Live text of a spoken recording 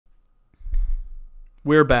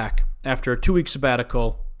We're back. After a 2-week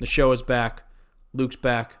sabbatical, the show is back. Luke's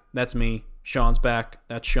back. That's me. Sean's back.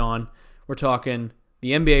 That's Sean. We're talking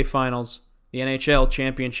the NBA Finals, the NHL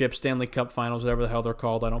Championship, Stanley Cup Finals, whatever the hell they're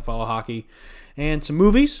called. I don't follow hockey. And some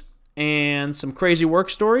movies, and some crazy work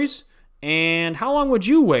stories, and how long would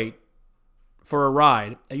you wait for a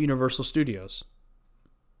ride at Universal Studios?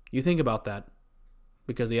 You think about that,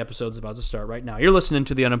 because the episode's about to start right now. You're listening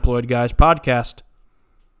to the Unemployed Guys podcast.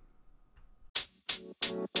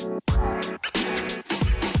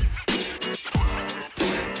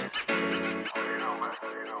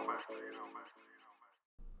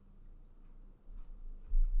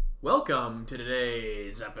 Welcome to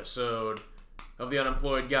today's episode of the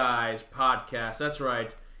Unemployed Guys podcast. That's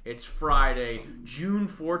right. It's Friday, June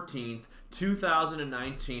 14th,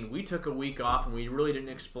 2019. We took a week off and we really didn't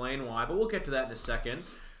explain why, but we'll get to that in a second.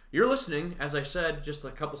 You're listening, as I said just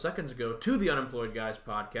a couple seconds ago, to the Unemployed Guys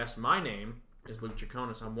podcast. My name is Luke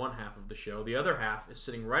Jaconis. I'm one half of the show. The other half is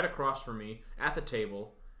sitting right across from me at the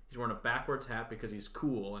table. He's wearing a backwards hat because he's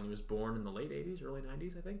cool, and he was born in the late 80s, early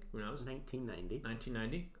 90s, I think. Who knows? 1990.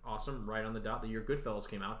 1990. Awesome. Right on the dot. The year Goodfellas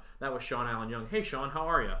came out. That was Sean Allen Young. Hey, Sean, how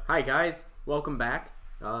are you? Hi, guys. Welcome back.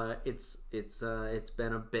 It's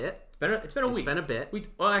been a bit. It's been a week. It's been a bit.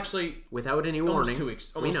 Actually, without any warning. Almost 2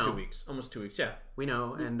 weeks. Almost 2 weeks. Yeah. We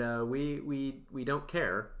know, and we don't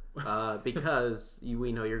care because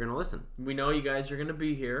we know you're going to listen. We know you guys are going to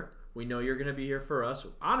be here. We know you're going to be here for us.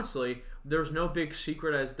 Honestly, there's no big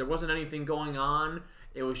secret, as there wasn't anything going on.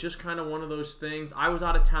 It was just kind of one of those things. I was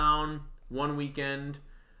out of town one weekend,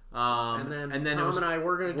 and then Tom and I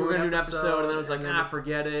were going to do an episode, and then it was like,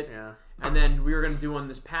 forget it. Yeah. And then we were going to do one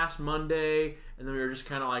this past Monday, and then we were just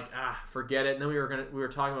kind of like, forget it. And then we were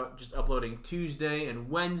talking about just uploading Tuesday and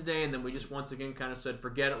Wednesday, and then we just once again kind of said,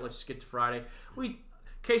 forget it. Let's just get to Friday.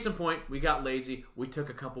 Case in point, we got lazy. We took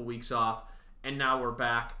a couple weeks off, and now we're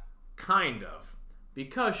back. Kind of.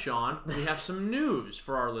 Because, Sean, we have some news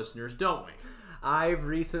for our listeners, don't we? I've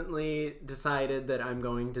recently decided that I'm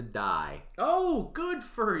going to die. Oh, good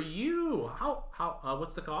for you. How?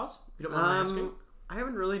 What's the cause? If you don't mind asking. I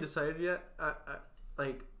haven't really decided yet.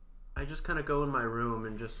 I just kind of go in my room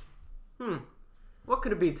and just, what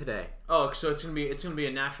could it be today? Oh, so it's gonna be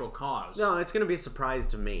a natural cause. No, it's gonna be a surprise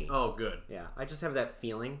to me. Oh, good. Yeah, I just have that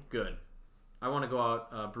feeling. Good. I want to go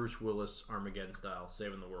out Bruce Willis Armageddon style,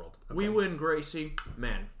 saving the world. Okay. We win, Gracie.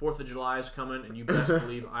 Man, 4th of July is coming, and you best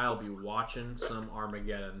believe I'll be watching some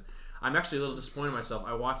Armageddon. I'm actually a little disappointed in myself.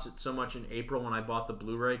 I watched it so much in April when I bought the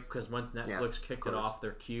Blu-ray, because once Netflix kicked it off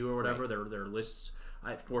their queue or whatever, their lists,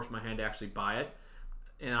 I forced my hand to actually buy it.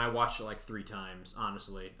 And I watched it like 3 times,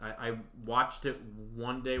 honestly. I watched it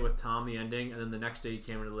one day with Tom, the ending, and then the next day he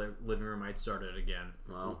came into the living room, I'd started it again.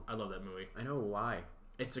 Wow. I love that movie. I know why.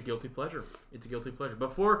 It's a guilty pleasure.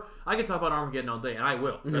 Before, I could talk about Armageddon all day, and I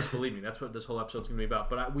will. Just believe me. That's what this whole episode's going to be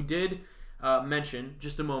about. But we did mention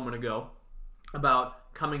just a moment ago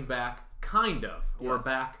about coming back, kind of, or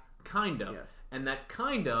back, kind of. Yes. And that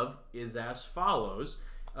kind of is as follows.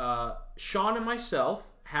 Sean and myself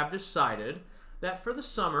have decided that for the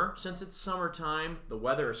summer, since it's summertime, the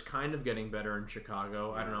weather is kind of getting better in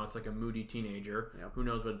Chicago. I don't know. It's like a moody teenager. Yep. Who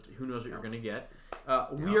knows what you're going to get.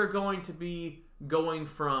 We are going to be going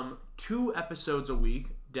from 2 episodes a week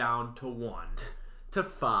down to 1. To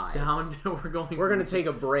 5. We're going to take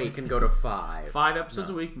a break and go to 5. 5 episodes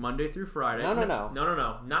a week, Monday through Friday. No.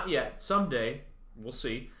 Not yet. Someday. We'll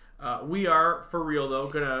see. We are, for real though,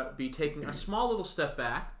 going to be taking a small little step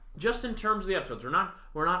back, just in terms of the episodes.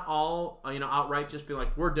 We're not all outright just being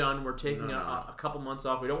like, we're done. We're taking a couple months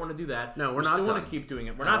off. We don't want to do that. No, we not still done. want to keep doing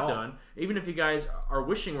it. We're not done. Even if you guys are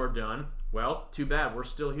wishing we're done, well, too bad. We're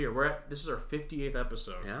still here. This is our 58th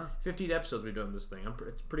episode. Yeah. 58 episodes we've done this thing.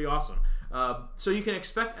 It's pretty awesome. So you can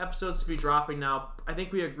expect episodes to be dropping now. I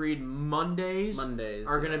think we agreed Mondays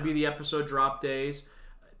are going to be the episode drop days.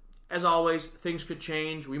 As always, things could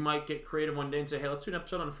change. We might get creative one day and say, hey, let's do an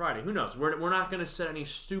episode on Friday. Who knows? We're not going to set any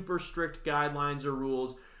super strict guidelines or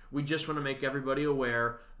rules. We just want to make everybody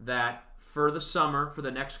aware that for the summer, for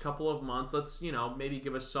the next couple of months, let's, maybe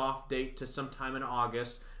give a soft date to sometime in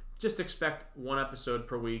August. Just expect 1 episode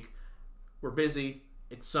per week. We're busy.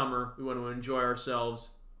 It's summer. We want to enjoy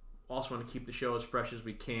ourselves. Also want to keep the show as fresh as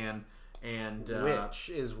we can. And which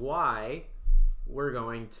is why we're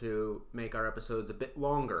going to make our episodes a bit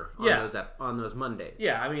longer on those Mondays.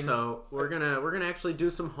 Yeah, I mean, so we're gonna actually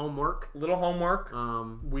do some homework. Little homework.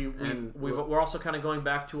 We're also kind of going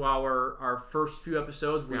back to our first few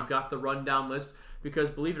episodes. We've got the rundown list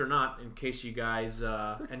because, believe it or not, in case you guys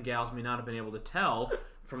and gals may not have been able to tell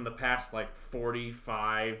from the past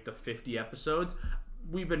 45 to 50 episodes,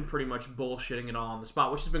 we've been pretty much bullshitting it all on the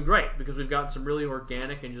spot, which has been great because we've gotten some really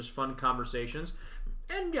organic and just fun conversations.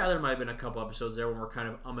 And yeah, there might have been a couple episodes there when we're kind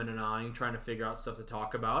of umming and ahhing, trying to figure out stuff to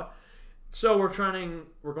talk about. So we're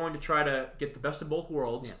going to try to get the best of both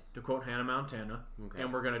worlds, to quote Hannah Montana. Okay.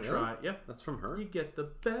 And we're going to try... Yep. That's from her? You get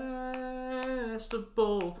the best of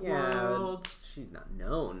both worlds. She's not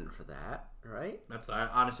known for that, right? That's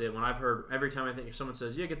honestly, when I've heard... Every time I think if someone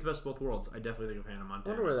says, get the best of both worlds, I definitely think of Hannah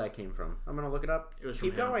Montana. I wonder where that came from. I'm going to look it up. It was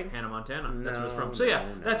from Hannah Montana. That's what it's from. So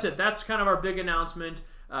that's it. That's kind of our big announcement.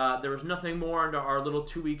 There was nothing more into our little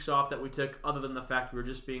 2 weeks off that we took other than the fact we were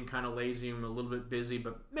just being kind of lazy and a little bit busy,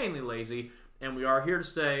 but mainly lazy. And we are here to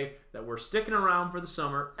say that we're sticking around for the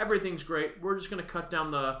summer. Everything's great. We're just going to cut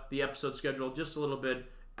down the episode schedule just a little bit.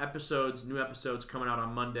 New episodes coming out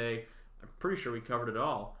on Monday. I'm pretty sure we covered it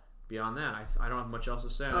all. Beyond that, I don't have much else to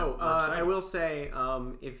say. I will say,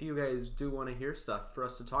 if you guys do want to hear stuff for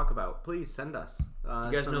us to talk about, please send us. You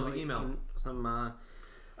guys know the email. Some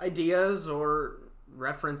ideas or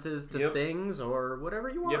references to things or whatever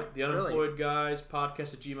you want. Yep, the Unemployed Guys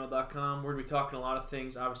podcast at gmail.com. We're going to be talking a lot of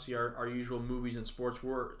things. Obviously, our usual movies and sports.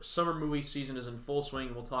 Summer movie season is in full swing,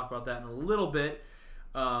 and we'll talk about that in a little bit.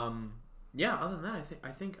 Other than that,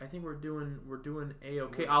 I think we're doing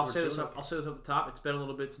a-okay. I'll say this up the top. It's been a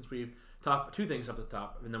little bit since we've talked two things up the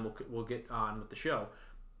top, and then we'll get on with the show.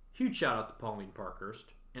 Huge shout out to Pauline Parkhurst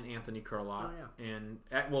and Anthony Carlot. And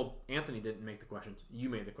Anthony didn't make the questions. You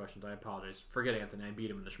made the questions. I apologize. Forget Anthony. I beat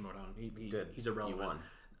him in the Schmoedown. He did. He's irrelevant. You won.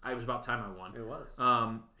 It was about time I won. It was.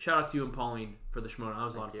 Shout out to you and Pauline for the Schmoedown. That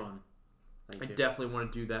was a lot of fun. I definitely want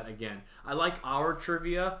to do that again. I like our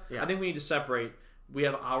trivia. I think we need to separate. We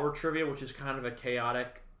have our trivia, which is kind of a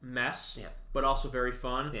chaotic mess, but also very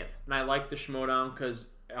fun. And I like the Schmoedown because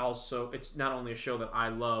also it's not only a show that I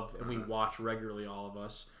love and we watch regularly, all of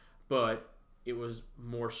us, but it was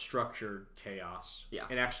more structured chaos.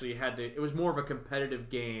 It actually it was more of a competitive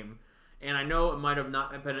game. And I know it might have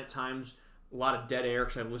not been at times a lot of dead air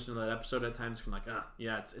because I've listened to that episode at times. I'm like,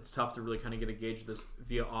 it's tough to really kind of get a gauge of this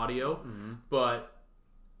via audio. But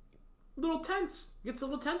a little tense. It gets a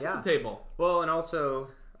little tense at the table. Well, and also,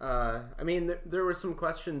 there were some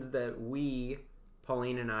questions that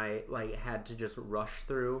Pauline and I had to just rush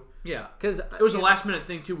through. Because it was a last minute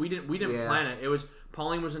thing too. We didn't plan it. It was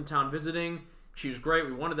Pauline was in town visiting. She was great.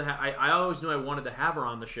 We wanted to I always knew I wanted to have her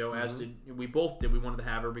on the show, as did we both did. We wanted to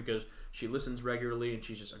have her because she listens regularly and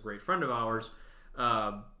she's just a great friend of ours.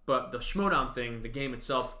 But the Schmoedown thing, the game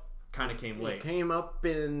itself, kind of came late. It came up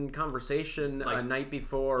in conversation a night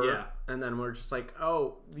before, and then we're just like,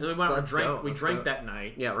 and then we went out and drank. We drank that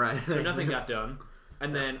night. Yeah, right. So nothing got done.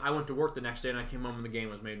 And then I went to work the next day, and I came home and the game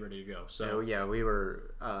was made ready to go. So we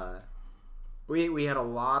were we had a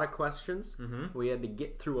lot of questions. We had to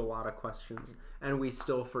get through a lot of questions, and we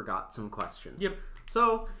still forgot some questions.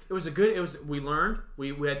 So it was we learned.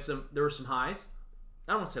 We had some. There were some highs.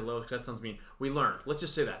 I don't want to say lows because that sounds mean. We learned. Let's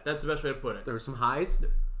just say that. That's the best way to put it. There were some highs.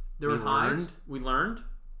 There were highs. We learned,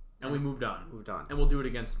 and we moved on. And we'll do it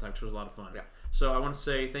again sometime because it was a lot of fun. So I want to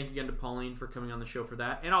say thank you again to Pauline for coming on the show for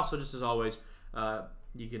that. And also, just as always,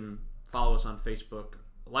 you can follow us on Facebook,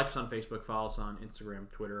 like us on Facebook, follow us on Instagram,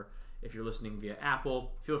 Twitter. If you're listening via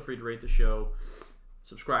Apple, feel free to rate the show,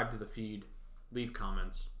 subscribe to the feed, leave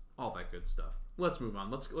comments, all that good stuff. Let's move on.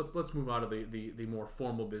 Let's move on to the more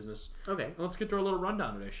formal business. Okay. And let's get to our little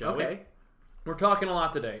rundown today, shall we? We're talking a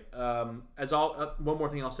lot today. One more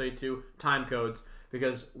thing I'll say too, time codes,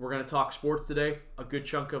 because we're going to talk sports today. A good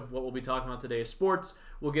chunk of what we'll be talking about today is sports.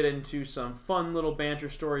 We'll get into some fun little banter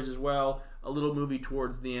stories as well, a little movie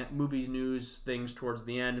towards the end, movies, news, things towards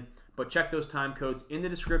the end. But check those time codes in the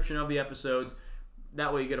description of the episodes.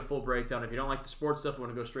 That way you get a full breakdown. If you don't like the sports stuff, you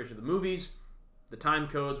want to go straight to the movies, the time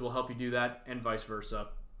codes will help you do that, and vice versa.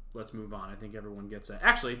 Let's move on. I think everyone gets that.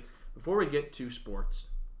 Actually, before we get to sports...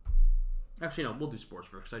 Actually, no, we'll do sports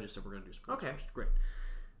first, because I just said we're going to do sports first. Great.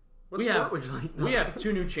 What sport would you like to We have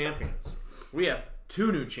two new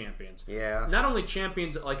champions. Yeah. Not only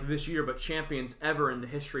champions like this year, but champions ever in the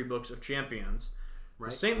history books of champions. Right.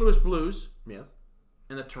 The St. Louis Blues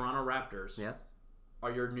and the Toronto Raptors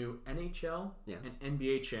are your new NHL and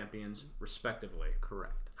NBA champions, respectively.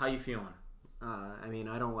 Correct. How you feeling?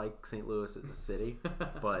 I don't like St. Louis as a city,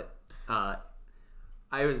 but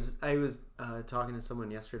I was talking to someone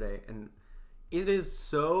yesterday, and it is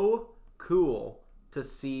so cool to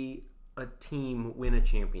see a team win a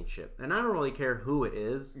championship. And I don't really care who it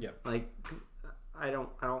is. I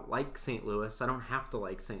don't like St. Louis. I don't have to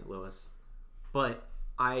like St. Louis, but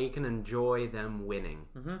I can enjoy them winning.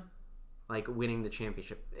 Winning the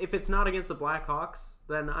championship. If it's not against the Blackhawks,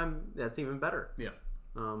 then that's even better.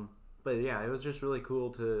 But yeah, it was just really cool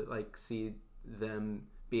to see them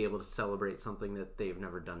be able to celebrate something that they've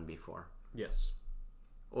never done before. Yes.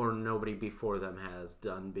 Or nobody before them has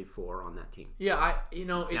done before on that team. Yeah,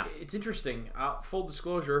 it's interesting. Full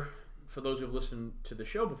disclosure, for those who've listened to the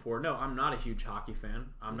show before, no, I'm not a huge hockey fan.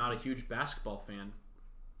 I'm not a huge basketball fan.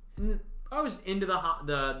 I was into the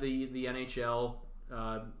NHL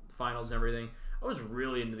finals and everything. I was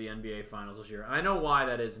really into the NBA finals this year. And I know why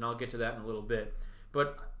that is, and I'll get to that in a little bit.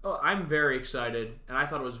 But I'm very excited, and I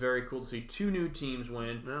thought it was very cool to see 2 new teams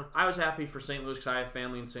win. Yeah. I was happy for St. Louis because I have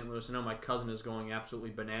family in St. Louis. I know my cousin is going absolutely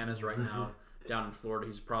bananas right now down in Florida.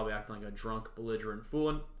 He's probably acting like a drunk, belligerent fool,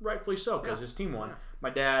 and rightfully so because his team won. Yeah. My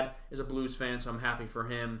dad is a Blues fan, so I'm happy for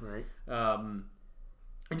him. Right.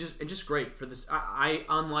 And just great for this. I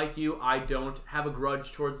unlike you, I don't have a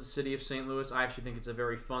grudge towards the city of St. Louis. I actually think it's a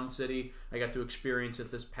very fun city. I got to experience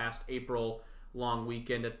it this past April long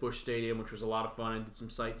weekend at Busch Stadium, which was a lot of fun, and did some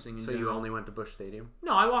sightseeing. So you only went to Busch Stadium?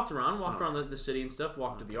 No, I walked around the city and stuff.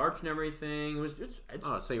 Walked to the Arch and everything.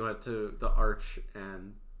 So you went to the Arch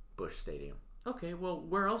and Busch Stadium? Okay, well,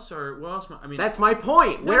 where else? I mean, that's my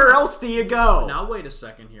point. Where else do you go? Now wait a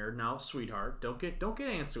second here. Now, sweetheart, don't get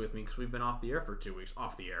antsy with me because we've been off the air for 2 weeks.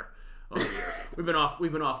 Off the air. We've been off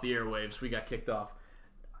the airwaves. We got kicked off.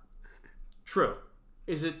 True.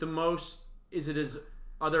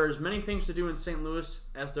 Are there as many things to do in St. Louis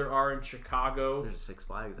as there are in Chicago? There's Six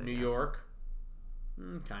Flags, New York.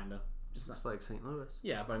 Kinda. Six Flags St. Louis.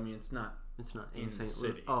 Yeah, but I mean, it's not. It's not in St.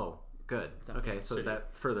 Louis. Oh, good. Okay, so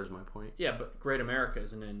that furthers my point. Yeah, but Great America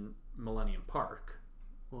isn't in Millennium Park.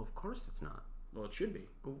 Well, of course it's not. Well, it should be.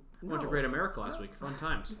 We went to Great America last week. Fun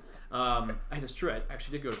times. That's true. I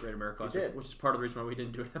actually did go to Great America last week, which is part of the reason why we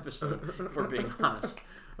didn't do an episode, if we're being honest.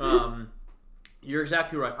 You're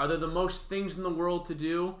exactly right. Are there the most things in the world to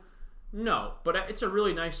do? No, but it's a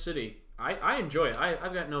really nice city. I enjoy it.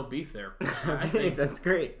 I've got no beef there. I think that's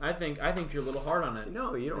great. I think you're a little hard on it.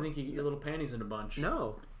 No, you don't. I think you get your little panties in a bunch.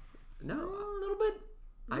 No, a little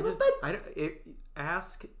bit.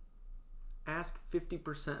 Ask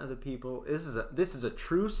 50% of the people. This is a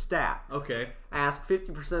true stat. Okay. Ask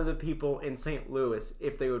 50% of the people in St. Louis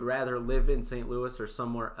if they would rather live in St. Louis or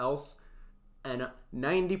somewhere else. And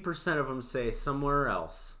 90% of them say somewhere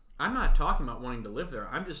else. I'm not talking about wanting to live there.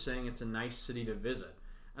 I'm just saying it's a nice city to visit.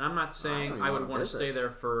 And I'm not saying I would want to stay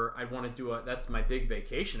there I'd want to do that's my big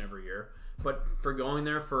vacation every year. But for going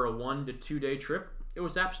there for a 1 to 2 day trip, it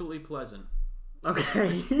was absolutely pleasant.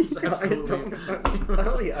 Okay. It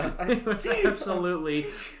was absolutely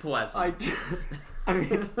pleasant. I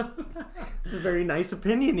mean, it's a very nice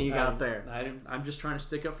opinion you got there. I'm just trying to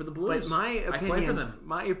stick up for the Blues. But I play for them.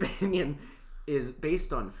 My opinion is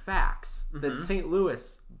based on facts that St.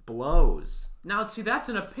 Louis blows. Now, see, that's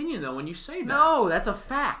an opinion, though, when you say that. No, that's a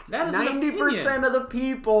fact. That is 90% of the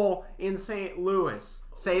people in St. Louis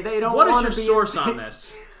say they don't want to be. What is your source on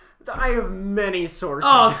this? I have many sources.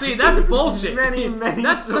 Oh, see, that's bullshit. many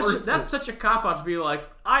sources. That's such a cop-out to be like,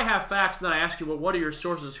 I have facts, and then I ask you, well, what are your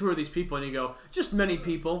sources? Who are these people? And you go, just many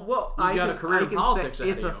people. Well, you got a career in politics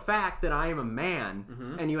ahead of it's a fact that I am a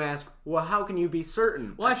man, and you ask, well, how can you be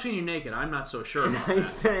certain? Well, I've seen you naked. I'm not so sure about that. I that.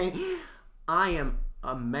 say, I am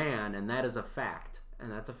a man, and that is a fact.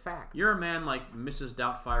 And that's a fact. You're a man like Mrs.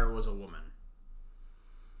 Doubtfire was a woman.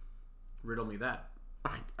 Riddle me that.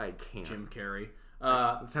 I can't. Jim Carrey.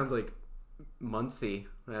 It sounds like Muncie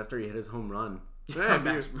after he hit his home run.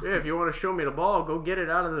 If you want to show me the ball, go get it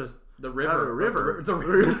out of the river. The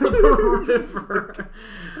river.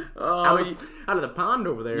 Out of the pond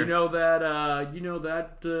over there. You know that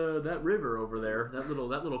river over there. That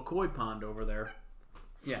little koi pond over there.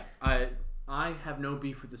 Yeah. I have no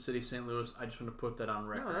beef with the city of St. Louis. I just want to put that on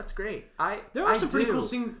record. No, that's great. There are some pretty cool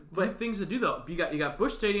things to do though. You got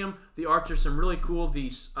Busch Stadium, the Arch. There's some really cool. The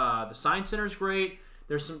Science Center is great.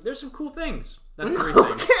 There's some cool things. That's three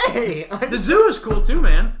things. Okay. The zoo is cool too,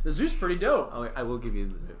 man. The zoo's pretty dope. Oh, I will give you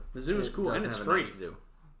the zoo. The zoo is cool and it's free. Nice zoo.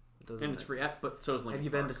 And it's free. But so is Lincoln Have you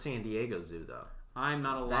been to San Diego Zoo though? I'm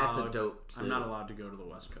not allowed. That's a dope zoo. I'm not allowed to go to the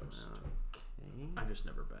West Coast. Okay. I've just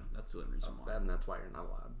never been. That's the only reason why. And that's why you're not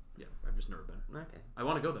allowed. Yeah, I've just never been. Okay. I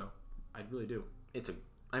want to go though. I really do.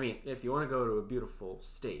 I mean, if you want to go to a beautiful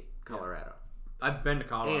state, Colorado. Yeah. I've been to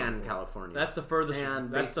Colorado and California. That's the furthest.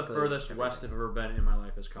 That's the furthest west I've ever been in my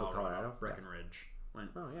life is Colorado. Colorado. Breckenridge. Went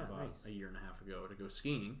about a year and a half ago to go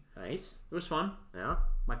skiing. Nice. It was fun. Yeah.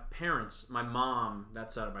 My mom,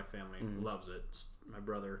 that side of my family loves it. My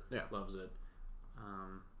brother loves it.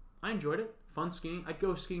 I enjoyed it. Fun skiing. I'd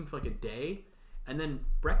go skiing for like a day. And then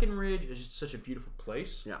Breckenridge is just such a beautiful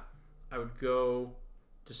place. Yeah. I would go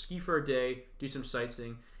to ski for a day, do some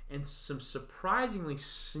sightseeing, and some surprisingly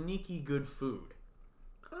sneaky good food.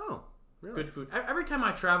 Oh, really? Good food. Every time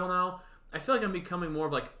I travel now, I feel like I'm becoming more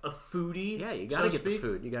of like a foodie. Yeah, you gotta get the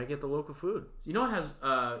food. You gotta get the local food. You know what has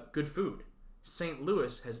good food? St.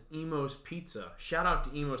 Louis has Emo's Pizza. Shout out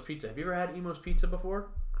to Emo's Pizza. Have you ever had Emo's Pizza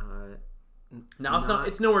before?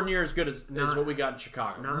 It's nowhere near as good as what we got in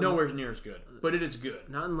Chicago. Nowhere near as good, but it is good.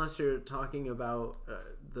 Not unless you're talking about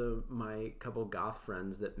my couple goth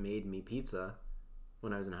friends that made me pizza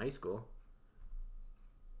when I was in high school.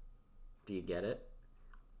 Do you get it?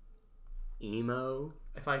 Emo.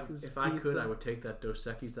 If I could, I would take that Dos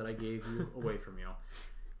Equis that I gave you away from you.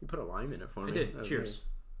 You put a lime in it for me. I did. Cheers.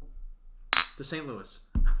 To St. Louis.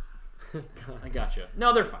 I gotcha.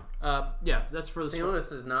 No, they're fun. Yeah, that's for the St.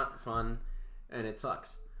 Louis is not fun, and it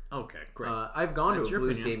sucks. Okay, great. I've gone to a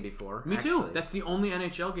Blues game before. Me too. That's the only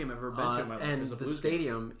NHL game I've ever been to in my life. And the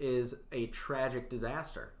stadium is a tragic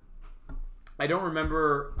disaster. I don't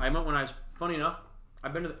remember. I went when I was, funny enough,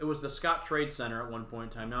 I've been to, it was the Scott Trade Center at one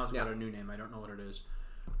point in time. Now it's got a new name. I don't know what it is.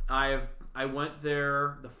 I went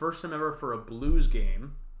there the first time ever for a Blues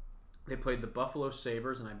game. They played the Buffalo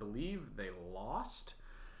Sabres, and I believe they lost.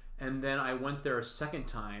 And then I went there a second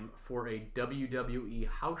time for a WWE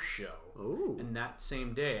house show. Ooh. And that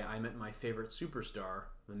same day, I met my favorite superstar,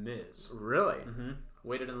 The Miz. Really? Mm-hmm.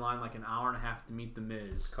 Waited in line like an hour and a half to meet The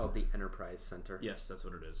Miz. It's called the Enterprise Center. Yes, that's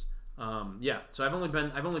what it is. Yeah. So I've only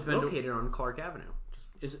been located on Clark Avenue.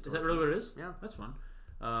 Is that really what it is? Yeah, that's fun.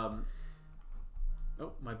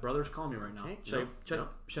 Oh, my brother's calling me right now. Okay. Should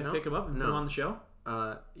I pick him up and put him on the show?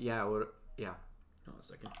 Yeah. Yeah. Hold on a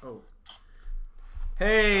second. Oh.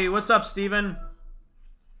 Hey, what's up, Steven?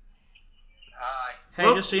 Hi.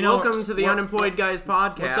 Hey, just so you know, welcome to the Unemployed Guys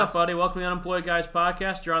podcast. What's up, buddy? Welcome to the Unemployed Guys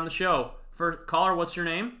podcast. You're on the show. First caller, what's your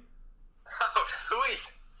name? Oh,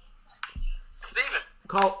 sweet. Steven.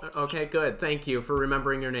 Okay, good. Thank you for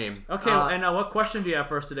remembering your name. Okay, and what question do you have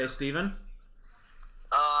for us today, Steven?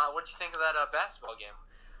 What'd you think of that basketball game?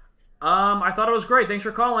 I thought it was great. Thanks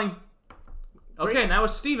for calling. Okay, now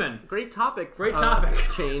it's Steven. Great topic. Great topic.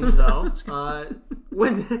 Change, though.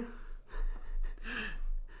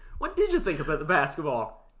 What did you think about the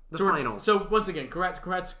basketball? The finals. So, once again,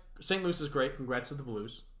 congrats. St. Louis is great. Congrats to the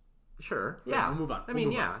Blues. Sure. Yeah. We'll move on. And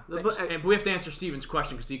we have to answer Steven's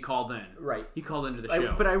question because he called in. Right. He called into the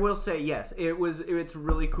show. But I will say, yes, it's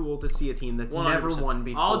really cool to see a team that's 100%. Never won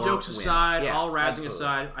before. All jokes aside, yeah, all razzing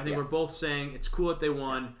aside, I think we're both saying it's cool that they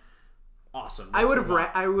won. Awesome. I would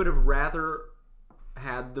have rather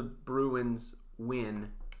had the Bruins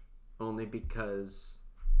win only because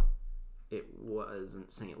it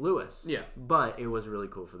wasn't St. Louis. Yeah. But it was really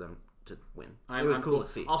cool for them to win. It was cool to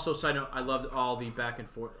see. Also, side note, I loved all the back and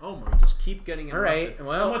forth. Oh my, just keep getting it. All right.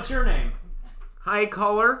 Well, what's your name? Hi,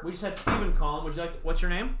 caller. We just had Steven calling. Would you like to, what's your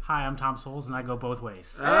name? Hi, I'm Tom Souls, and I go both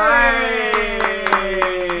ways. Hey!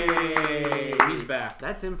 He's back.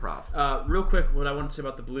 That's improv. Real quick, what I wanted to say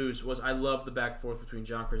about the Blues was I love the back and forth between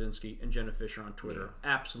John Krasinski and Jenna Fisher on Twitter.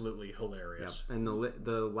 Yeah. Absolutely hilarious. Yep. And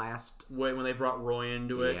the last... when they brought Roy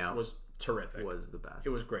into it was terrific. It was the best. It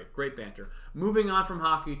was great. Great banter. Moving on from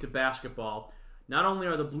hockey to basketball, not only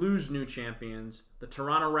are the Blues new champions, the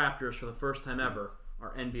Toronto Raptors, for the first time ever,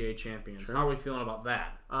 are NBA champions. True. How are we feeling about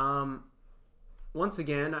that? Once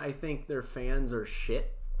again, I think their fans are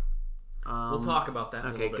shit. We'll talk about that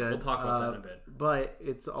in a little bit. Good. We'll talk about that in a bit. But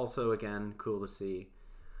it's also, again, cool to see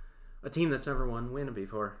a team that's never win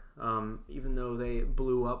before. Even though they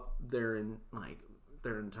blew up their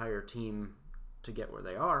entire team to get where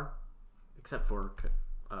they are, except for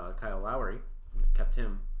Kyle Lowry, kept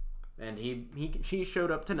him, and he showed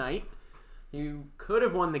up tonight. He could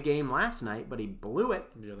have won the game last night, but he blew it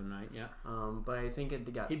the other night. Yeah. But I think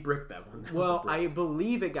it got. He bricked that one. Well, I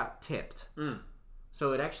believe it got tipped,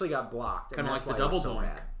 so it actually got blocked. Kind of like the double doink.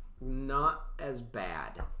 Bad. Not as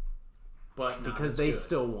bad, but because they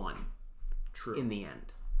still won. True. In the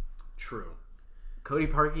end. True. Cody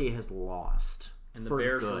Parkey has lost. And the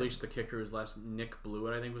Bears released the kicker whose last Nick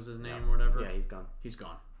Blewett, I think was his name or whatever. Yeah, he's gone. He's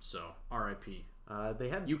gone. So, R.I.P. They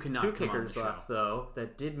had two kickers left, though,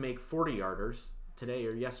 that did make 40-yarders today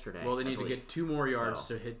or yesterday. Well, they need to get 2 more yards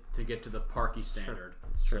to get to the Parkey standard. Sure.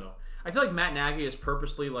 That's true. So, I feel like Matt Nagy is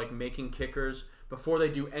purposely making kickers before they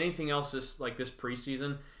do anything else this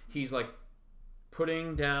preseason. He's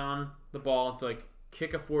putting down the ball to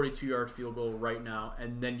kick a 42-yard field goal right now,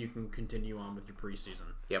 and then you can continue on with your preseason.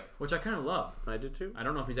 Yep. Which I kind of love. I do too. I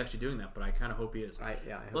don't know if he's actually doing that, but I kind of hope he is.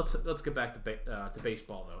 Let's get back to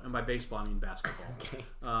baseball though, and by baseball I mean basketball. Okay.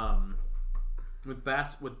 With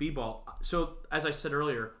b-ball. So as I said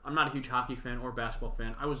earlier, I'm not a huge hockey fan or basketball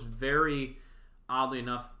fan. I was very, oddly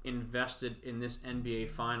enough, invested in this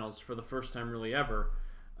NBA Finals for the first time really ever,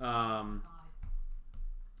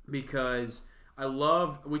 because I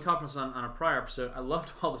loved. We talked about this on a prior episode. I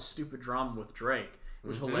loved all the stupid drama with Drake. It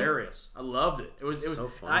was hilarious. I loved it. It was so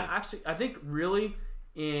funny. I think really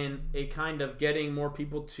in a kind of getting more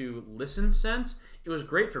people to listen sense, it was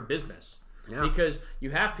great for business. Yeah. Because you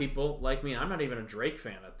have people like me, and I'm not even a Drake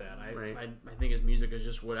fan at that. I think his music is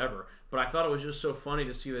just whatever. But I thought it was just so funny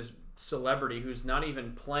to see this celebrity who's not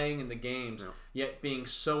even playing in the games, yet being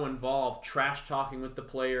so involved, trash talking with the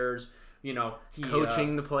players. You know,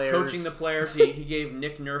 coaching the players. He gave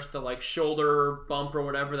Nick Nurse the shoulder bump or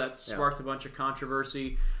whatever that sparked a bunch of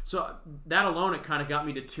controversy. So that alone, it kind of got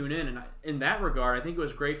me to tune in. And in that regard, I think it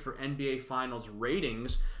was great for NBA Finals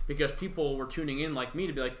ratings because people were tuning in like me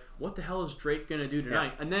to be like, what the hell is Drake going to do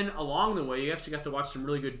tonight? And then along the way, you actually got to watch some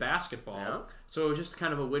really good basketball. Yeah. So it was just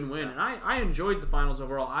kind of a win-win. And I enjoyed the finals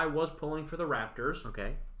overall. I was pulling for the Raptors.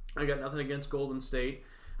 Okay. I got nothing against Golden State.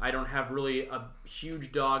 I don't have really a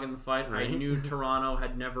huge dog in the fight. Right. I knew Toronto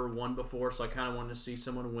had never won before, so I kind of wanted to see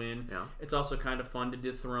someone win. Yeah. It's also kind of fun to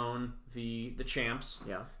dethrone the champs.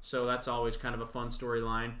 Yeah. So that's always kind of a fun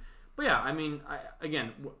storyline. But yeah, I mean,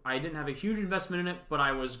 I didn't have a huge investment in it, but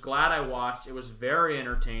I was glad I watched. It was very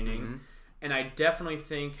entertaining. And I definitely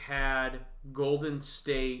think had Golden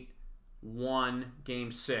State won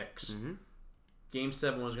Game 6, Game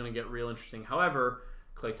 7 was going to get real interesting. However,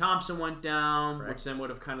 Klay Thompson went down, which then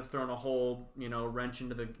would have kind of thrown a whole, wrench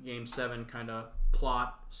into the Game 7 kind of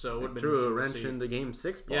plot. So it would have been threw a wrench into Game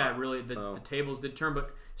 6 plot. Yeah, really, the tables did turn.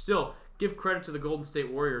 But still, give credit to the Golden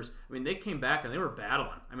State Warriors. I mean, they came back and they were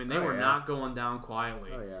battling. I mean, they were not going down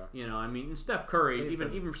quietly. Oh, yeah. And Steph Curry,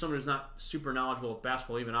 even for someone who's not super knowledgeable with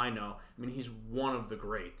basketball, even I know, I mean, he's one of the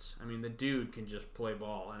greats. I mean, the dude can just play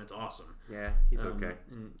ball, and it's awesome. Yeah, he's okay.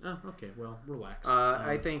 Okay, well, relax.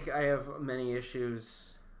 I think I have many issues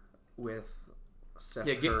with Steph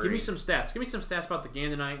Curry. Give me some stats. Give me some stats about the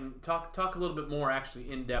game tonight, and talk a little bit more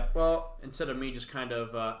actually in depth. Well, instead of me just kind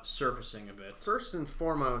of surfacing a bit. First and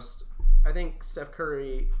foremost, I think Steph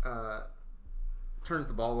Curry turns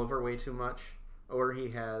the ball over way too much, or he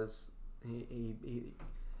has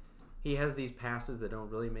these passes that don't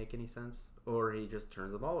really make any sense, or he just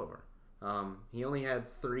turns the ball over. He only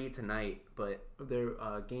had 3 tonight, but their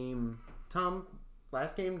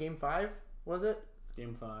last game, Game 5, was it?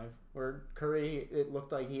 Game 5. Where Curry, it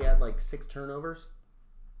looked like he had 6 turnovers.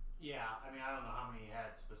 Yeah, I mean, I don't know how many he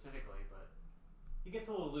had specifically, but he gets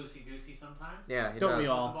a little loosey-goosey sometimes. Yeah, don't we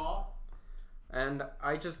all? The ball. And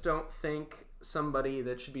I just don't think somebody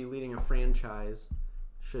that should be leading a franchise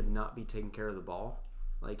should not be taking care of the ball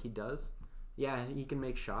like he does. Yeah, he can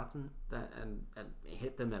make shots and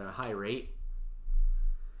hit them at a high rate.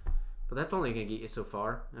 But that's only going to get you so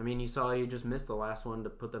far. I mean, you saw he just missed the last one to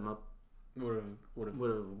put them up. Would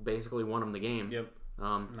have basically won him the game. Yep.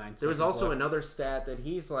 There was also another stat that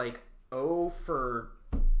he's 0 for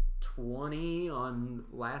 20 on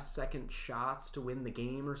last second shots to win the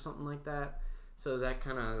game or something like that. So that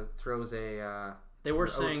kind of throws a. They were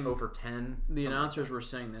saying 0 for 10. The announcers were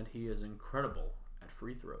saying that he is incredible at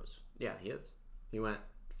free throws. Yeah, he is. He went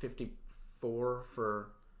 54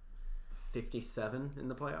 for 57 in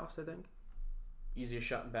the playoffs, I think. Easiest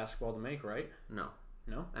shot in basketball to make, right? No,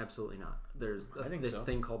 absolutely not. There's this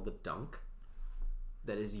thing called the dunk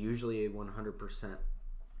that is usually a 100%. Yeah,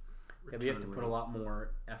 but you have to put a lot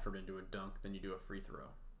more effort into a dunk than you do a free throw.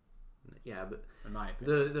 Yeah, but in my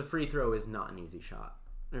opinion, the free throw is not an easy shot.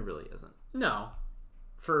 It really isn't. No,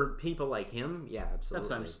 for people like him, yeah, absolutely.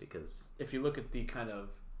 Sometimes, because if you look at the kind of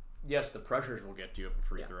the pressures will get to you of a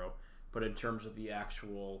free throw, but in terms of the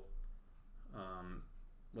actual,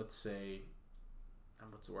 let's say.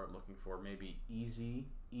 What's the word I'm looking for? Maybe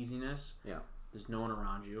easiness. Yeah. There's no one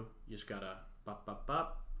around you. You just gotta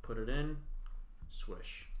put it in,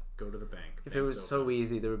 swish, go to the bank. If it was so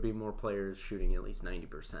easy, there would be more players shooting at least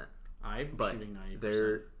 90%. I'm shooting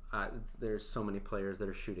 90%. There's so many players that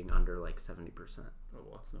are shooting under 70%. Oh,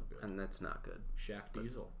 well, that's no good. And that's not good. Shaq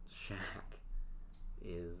Diesel. Shaq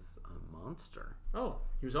is a monster. Oh,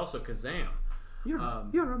 he was also Kazam. You're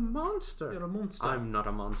a monster. You're a monster. I'm not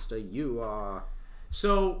a monster. You are.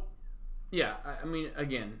 So, yeah, I mean,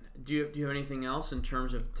 again, do you have anything else in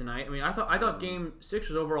terms of tonight? I mean, I thought Game 6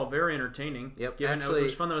 was overall very entertaining. Yep, actually, it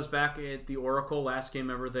was fun that I was back at the Oracle, last game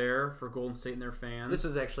ever there for Golden State and their fans. This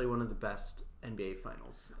is actually one of the best NBA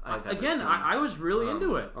finals I've ever seen. I was really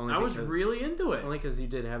into it. Really into it. Only because you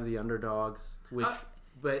did have the underdogs,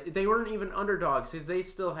 but they weren't even underdogs because they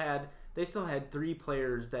still had 3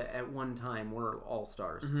 players that at one time were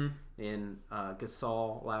all-stars in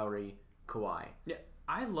Gasol, Lowry, Kawhi. Yeah,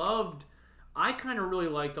 I kind of really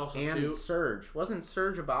liked also and Serge. Wasn't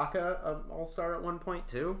Serge Ibaka an all-star at one point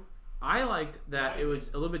too? I liked that it was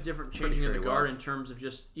a little bit different, changing of the guard in terms of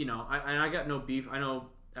just, I got no beef. I know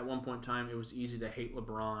at one point in time it was easy to hate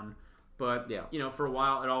LeBron, but for a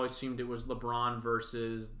while it always seemed it was LeBron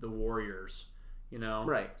versus the Warriors,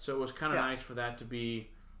 Right. So it was kind of nice for that to be.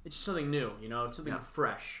 It's just something new, it's something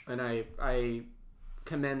fresh. And I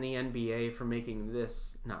commend the NBA for making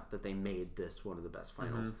this. Not that they made this one of the best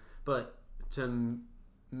finals, but to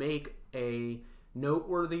make a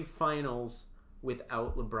noteworthy finals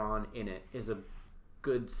without LeBron in it is a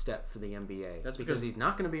good step for the NBA. That's because he's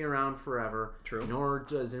not going to be around forever. True. Nor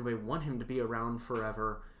does anybody want him to be around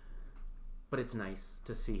forever. But it's nice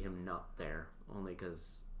to see him not there, only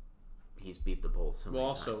because he's beat the Bulls so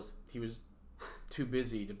many times. He was too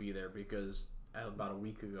busy to be there because about a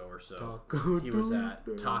week ago or so, he was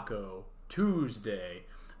at Taco Tuesday.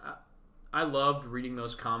 I loved reading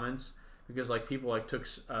those comments. Because people took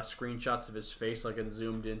screenshots of his face and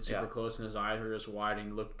zoomed in super close, and his eyes were just wide and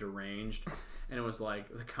he looked deranged. And it was the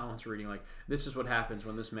comments reading this is what happens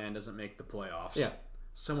when this man doesn't make the playoffs. Yeah.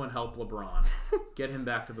 Someone help LeBron. Get him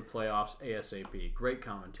back to the playoffs ASAP. Great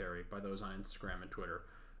commentary by those on Instagram and Twitter.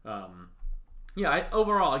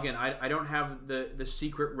 Overall, again, I don't have the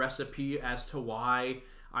secret recipe as to why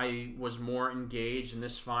I was more engaged in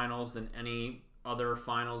this finals than any other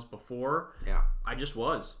finals before. I just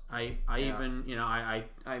was. I even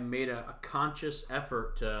I made a conscious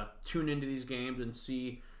effort to tune into these games and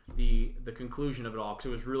see the conclusion of it all, because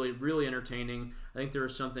it was really, really entertaining. I think there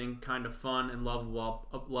was something kind of fun and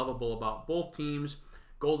lovable about both teams.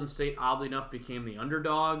 Golden State, oddly enough, became the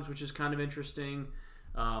underdogs, which is kind of interesting.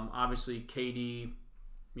 Obviously KD,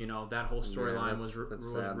 that whole storyline was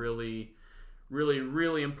really, really,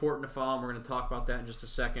 really important to follow, and we're going to talk about that in just a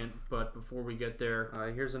second. But before we get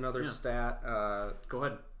there... here's another stat. Go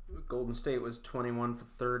ahead. Golden State was 21 for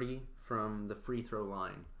 30 from the free throw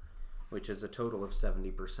line, which is a total of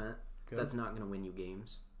 70%. Good. That's not going to win you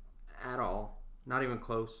games at all. Not even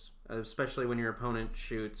close, especially when your opponent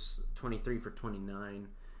shoots 23 for 29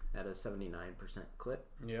 at a 79% clip.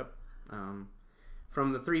 Yep.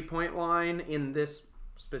 From the three-point line in this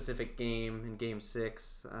specific game, in Game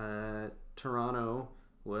 6, Toronto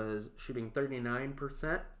was shooting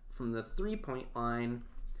 39% from the three-point line,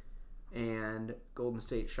 and Golden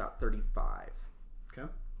State shot 35. Okay.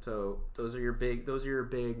 So those are your big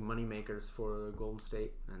money makers for Golden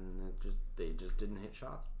State, and they just didn't hit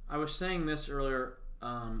shots. I was saying this earlier.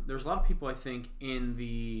 There's a lot of people, I think,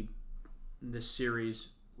 in this series,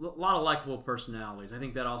 a lot of likable personalities. I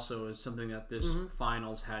think that also is something that this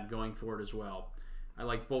finals had going for it as well. I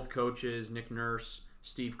like both coaches, Nick Nurse,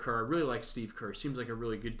 Steve Kerr. I really like Steve Kerr. Seems like a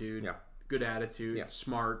really good dude. Yeah. Good attitude.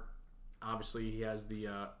 Smart. Obviously, he has the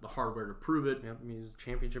hardware to prove it. Yep. He's a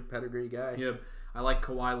championship pedigree guy. Yep. I like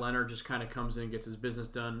Kawhi Leonard. Just kind of comes in and gets his business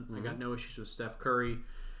done. I got no issues with Steph Curry.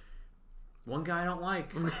 One guy I don't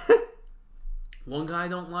like.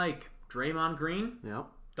 Draymond Green. Yep.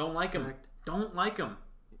 Don't like him. Don't like him.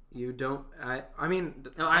 You don't. I mean.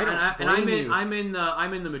 I'm in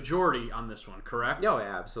the majority on this one. Correct? Oh,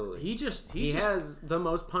 yeah, absolutely. He has the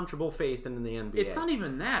most punchable face in the NBA. It's not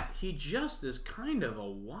even that. He just is kind of a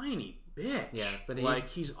whiny bitch. Yeah, but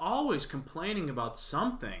he's always complaining about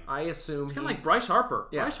something. I assume it's kind of like Bryce Harper.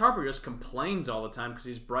 Yeah. Bryce Harper just complains all the time because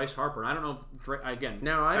he's Bryce Harper. And I don't know if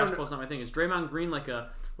basketball's not my thing. Is Draymond Green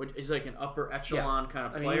is like an upper echelon kind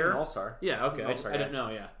of player? He's an all-star. Yeah, okay. I didn't know.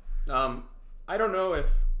 Yeah. I don't know if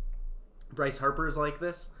Bryce Harper is like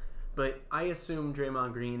this, but I assume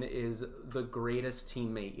Draymond Green is the greatest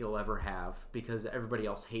teammate you'll ever have because everybody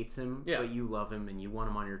else hates him, but you love him and you want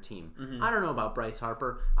him on your team. I don't know about Bryce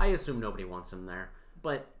Harper. I assume nobody wants him there.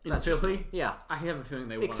 But in Philly? Yeah. I have a feeling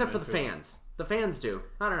they want him except for the fans. The fans do.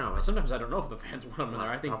 I don't know. Sometimes I don't know if the fans want him in there.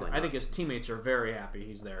 I think his teammates are very happy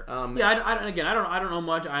he's there. I don't know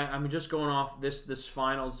much. I'm just going off this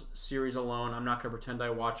finals series alone. I'm not going to pretend I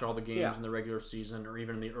watch all the games in the regular season or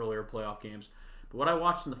even in the earlier playoff games. But what I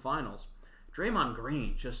watched in the finals, Draymond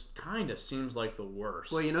Green just kind of seems like the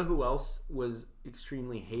worst. Well, you know who else was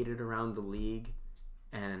extremely hated around the league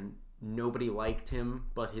and nobody liked him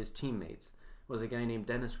but his teammates? Was a guy named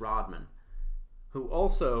Dennis Rodman, who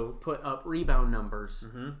also put up rebound numbers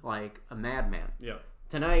like a madman. Yeah.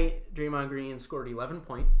 Tonight, Draymond Green scored 11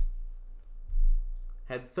 points,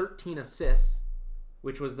 had 13 assists,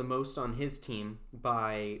 which was the most on his team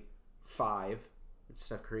by 5, which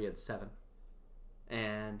Steph Curry had 7.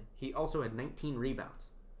 And he also had 19 rebounds,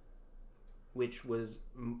 which was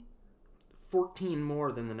 14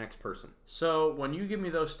 more than the next person. So when you give me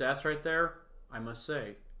those stats right there, I must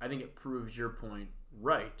say, I think it proves your point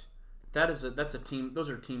right. That's a team. Those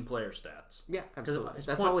are team player stats. Yeah, absolutely.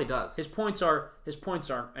 That's all he does. His points aren't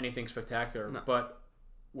anything spectacular, but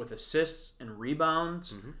with assists and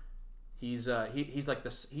rebounds. Mm-hmm. He's like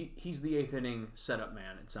he's the 8th inning setup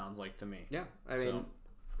man. It sounds like to me. Yeah, I mean,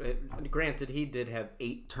 granted, he did have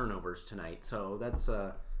 8 turnovers tonight, so that's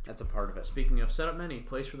a part of it. Speaking of setup men, he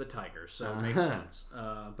plays for the Tigers, so it makes sense.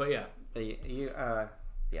 But yeah,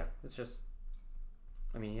 it's just.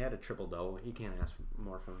 I mean, he had a triple-double. You can't ask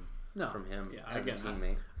more from him as a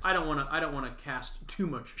teammate. I don't want to cast too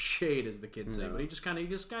much shade, as the kids say, but he just kind of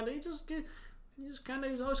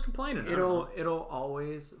he's always complaining. It'll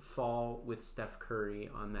always fall with Steph Curry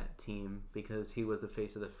on that team because he was the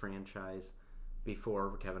face of the franchise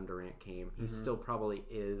before Kevin Durant came. He still probably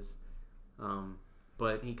is,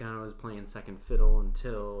 but he kind of was playing second fiddle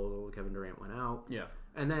until Kevin Durant went out. Yeah,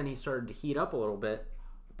 and then he started to heat up a little bit,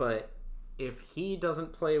 but if he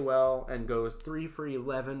doesn't play well and goes 3 for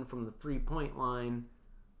 11 from the 3-point line,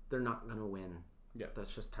 they're not going to win. Yeah,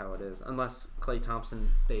 that's just how it is. Unless Klay Thompson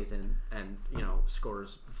stays in and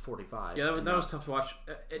scores 45. Yeah, that was tough to watch.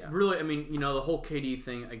 Really, I mean, the whole KD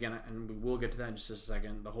thing again, and we will get to that in just a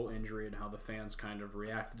second. The whole injury and how the fans kind of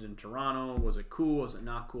reacted in Toronto. Was it cool? Was it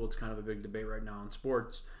not cool? It's kind of a big debate right now in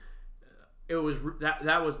sports. It was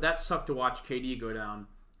that sucked to watch KD go down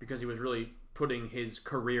because he was really putting his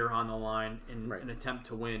career on the line in an attempt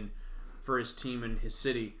to win for his team and his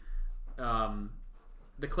city. The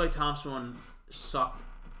Klay Thompson one sucked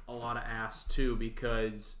a lot of ass too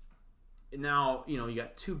because now you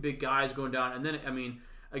got 2 big guys going down, and then I mean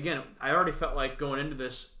again I already felt like going into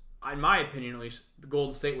this, in my opinion at least, the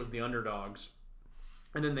Golden State was the underdogs,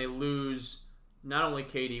 and then they lose not only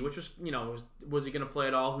KD, which was was he going to play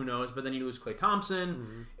at all? Who knows? But then you lose Klay Thompson.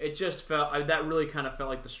 Mm-hmm. It just felt that really kind of felt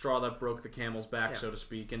like the straw that broke the camel's back, so to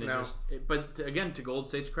speak. And again, to Golden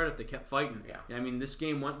State's credit, they kept fighting. Yeah, I mean this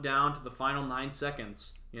game went down to the final 9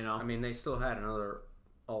 seconds. I mean they still had another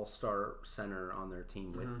all-star center on their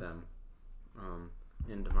team with them,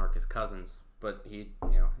 in DeMarcus Cousins, but he's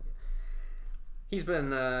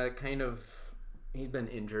been he's been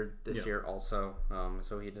injured this year also,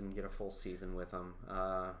 so he didn't get a full season with them.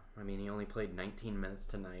 I mean, he only played 19 minutes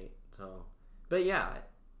tonight. So, but yeah,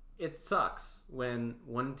 it sucks when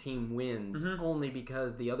one team wins only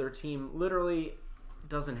because the other team literally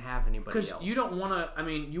doesn't have anybody else. Because you don't want to. I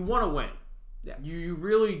mean, you want to win. Yeah, you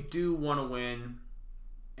really do want to win.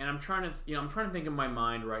 And I'm trying to think in my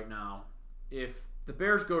mind right now, if the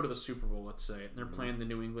Bears go to the Super Bowl, let's say, and they're playing the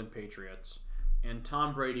New England Patriots, and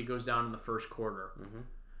Tom Brady goes down in the first quarter, and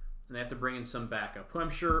they have to bring in some backup, who I'm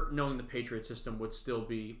sure, knowing the Patriot system, would still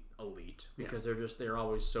be elite because they're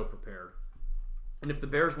always so prepared. And if the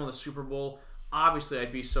Bears won the Super Bowl, obviously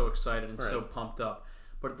I'd be so excited and so pumped up.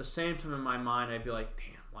 But at the same time, in my mind, I'd be like,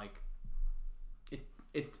 damn, like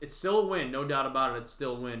it's still a win, no doubt about it. It's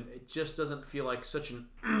still a win. It just doesn't feel like such an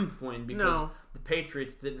oomph win because the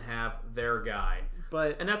Patriots didn't have their guy.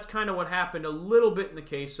 And that's kind of what happened a little bit in the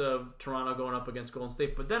case of Toronto going up against Golden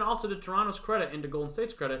State. But then also to Toronto's credit and to Golden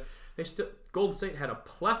State's credit, Golden State had a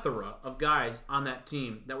plethora of guys on that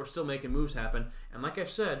team that were still making moves happen. And like I've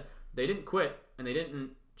said, they didn't quit and they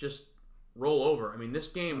didn't just roll over. I mean, this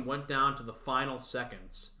game went down to the final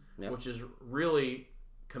seconds, which is really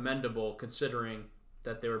commendable considering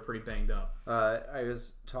that they were pretty banged up. I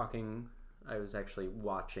was actually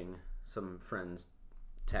watching some friends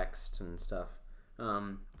text and stuff.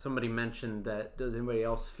 Somebody mentioned that, does anybody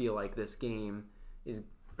else feel like this game is,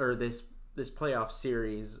 or this playoff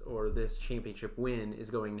series or this championship win is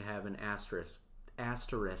going to have an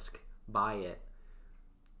asterisk by it,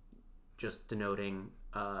 just denoting,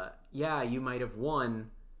 you might have won,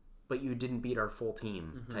 but you didn't beat our full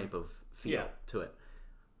team type of feel to it.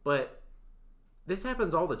 But this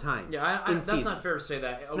happens all the time. Yeah, that's not fair to say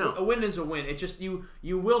that. A win is a win. It's just you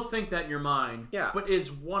will think that in your mind, but it's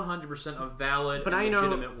 100% a valid and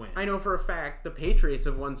legitimate win. I know for a fact the Patriots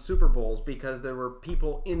have won Super Bowls because there were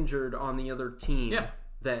people injured on the other team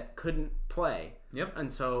that couldn't play. Yep.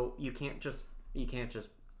 And so you can't just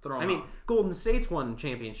throw them out. Golden State's won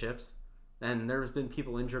championships, and there's been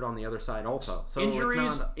people injured on the other side also. So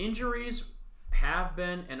injuries have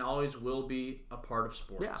been and always will be a part of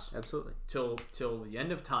sports. Yeah, absolutely. Till the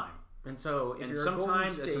end of time. And so,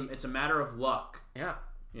 sometimes it's a matter of luck. Yeah.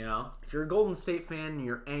 If you're a Golden State fan and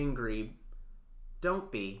you're angry, don't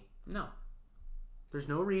be. No. There's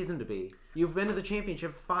no reason to be. You've been to the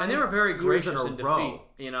championship 5 years and they were very gracious in defeat.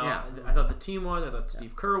 I thought the team was. I thought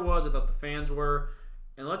Steve Kerr was. I thought the fans were.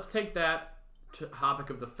 And let's take that topic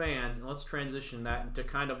of the fans and let's transition that into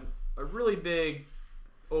kind of a really big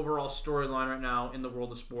overall storyline right now in the world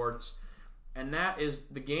of sports, and that is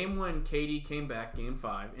the game when KD came back, Game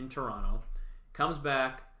 5 in Toronto, comes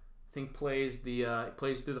back, I think plays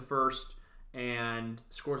through the first, and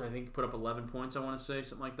scores, I think, put up 11 points, I want to say,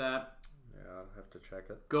 something like that. Yeah, I'll have to check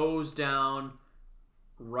it. Goes down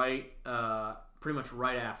pretty much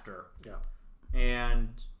right after. Yeah. And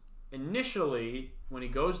initially, when he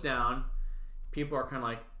goes down, people are kind of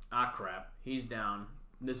like, ah, crap, he's down.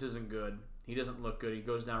 This isn't good. He doesn't look good. He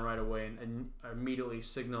goes down right away and immediately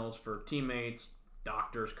signals for teammates,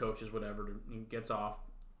 doctors, coaches, whatever, and gets off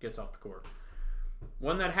the court.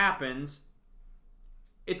 When that happens,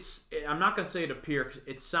 I'm not going to say it appeared, because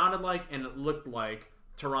it sounded like and it looked like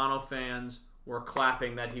Toronto fans were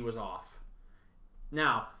clapping that he was off.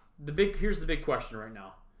 Now, here's the big question right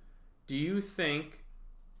now. Do you think,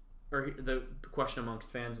 or the question amongst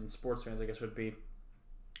fans and sports fans, I guess, would be,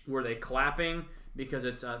 were they clapping because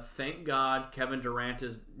it's a thank God Kevin Durant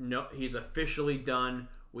he's officially done,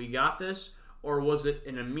 we got this? Or was it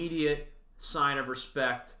an immediate sign of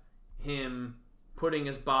respect, him putting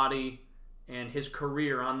his body and his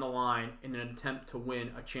career on the line in an attempt to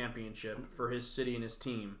win a championship for his city and his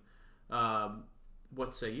team?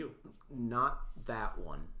 What say you? Not that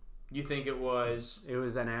one. You think it was... It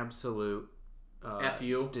was an absolute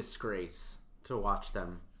FU disgrace to watch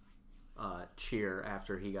them cheer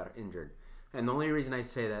after he got injured. And the only reason I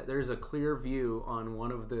say that, there's a clear view on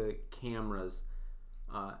one of the cameras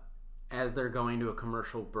as they're going to a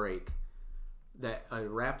commercial break that a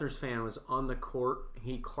Raptors fan was on the court.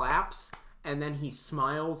 He claps and then he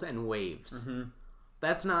smiles and waves. Mm-hmm.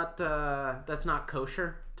 That's not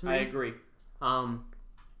kosher to me. I agree.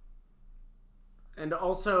 And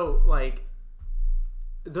also, like,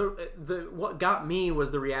 what got me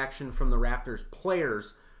was the reaction from the Raptors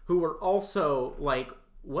players, who were also like,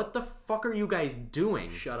 what the fuck are you guys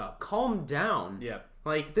doing? Shut up. Calm down. Yeah.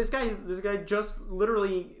 Like, this guy just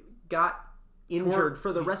literally got injured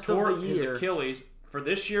for the rest of the year. His Achilles for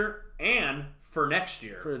this year and for next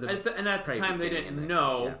year. And at the time they didn't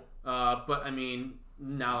know. Yeah. But I mean,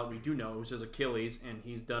 now that we do know, it was his Achilles and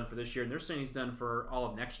he's done for this year, and they're saying he's done for all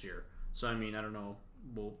of next year. So I mean, I don't know.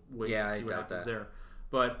 We'll wait to see what happens there.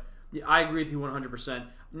 But yeah, I agree with you 100%.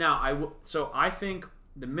 Now, I think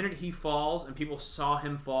the minute he falls and people saw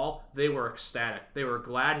him fall, they were ecstatic. They were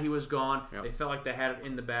glad he was gone. Yep. They felt like they had it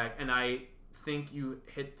in the bag. And I think you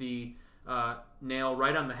hit the nail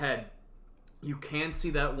right on the head. You can see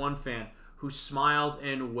that one fan who smiles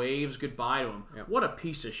and waves goodbye to him. Yep. What a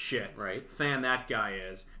piece of shit fan that guy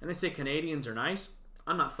is. And they say Canadians are nice.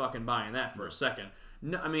 I'm not fucking buying that for a second.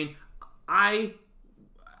 No, I mean, I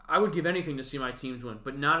would give anything to see my teams win,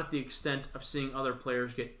 but not at the extent of seeing other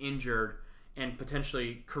players get injured and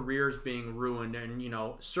potentially careers being ruined and,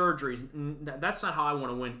 surgeries. That's not how I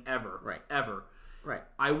want to win ever. Right. Ever. Right.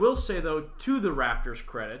 I will say, though, to the Raptors'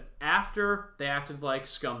 credit, after they acted like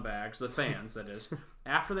scumbags, the fans, that is,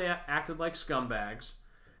 after they acted like scumbags,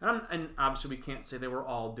 and obviously we can't say they were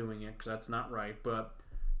all doing it because that's not right, but,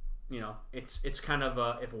 it's kind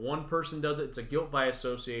of if one person does it, it's a guilt by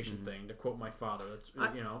association thing, to quote my father.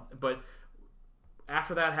 But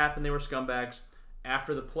after that happened, they were scumbags.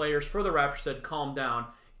 After the players for the Raptors said calm down,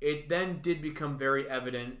 it then did become very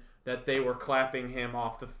evident that they were clapping him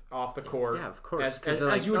off the court. Yeah, of course.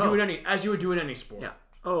 As you would do in any sport. Yeah.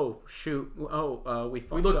 Oh shoot. Oh, we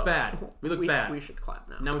look bad. We look bad. We should clap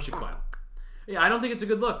now. Now we should clap. Yeah, I don't think it's a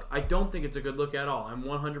good look. I don't think it's a good look at all. I'm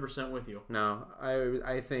 100% with you. No,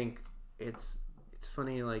 I think it's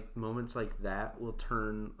funny. Like, moments like that will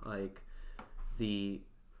turn like the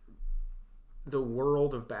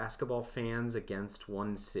world of basketball fans against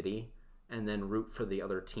one city, and then root for the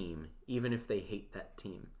other team, even if they hate that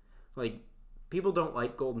team. Like, people don't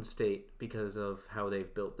like Golden State because of how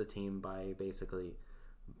they've built the team by basically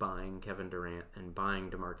buying Kevin Durant and buying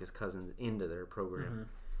DeMarcus Cousins into their program. Mm-hmm.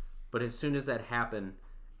 But as soon as that happened,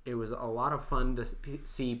 it was a lot of fun to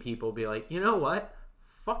see people be like, you know what?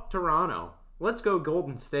 Fuck Toronto. Let's go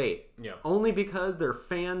Golden State. Yeah. Only because their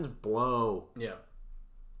fans blow. Yeah.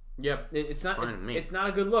 Yep, it's not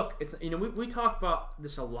a good look. It's we talk about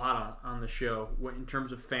this a lot on the show in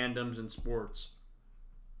terms of fandoms and sports,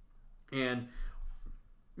 and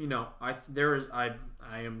I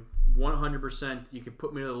am 100%. You could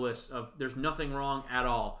put me to the list of there's nothing wrong at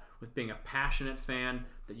all with being a passionate fan,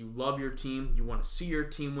 that you love your team, you want to see your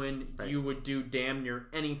team win, you would do damn near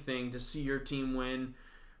anything to see your team win.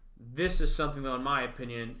 This is something, though, in my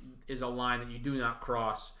opinion, is a line that you do not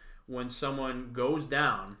cross when someone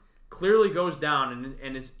clearly goes down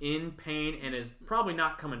and is in pain and is probably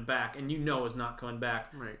not coming back, and is not coming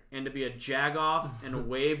back. Right. And to be a jag-off and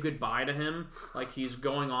wave goodbye to him like he's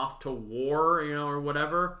going off to war, or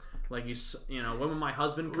whatever. Like, when will my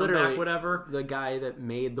husband come back, whatever. The guy that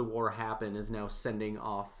made the war happen is now sending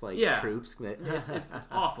off, troops. It's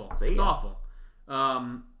awful. It's awful.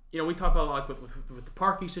 we talk about like with the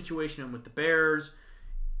Parkey situation and with the Bears,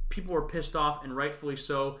 people were pissed off and rightfully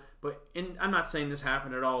so. But I'm not saying this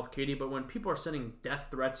happened at all with KD, but when people are sending death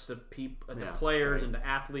threats to players and to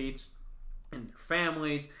athletes and their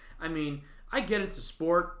families, I mean, I get it's a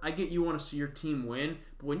sport. I get you want to see your team win,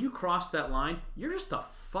 but when you cross that line, you're just a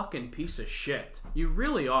fucking piece of shit. You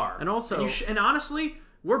really are. And also, and honestly,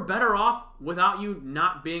 we're better off without you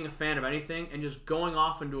not being a fan of anything and just going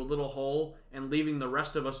off into a little hole and leaving the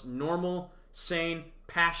rest of us normal, sane,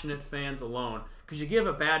 passionate fans alone. Because you give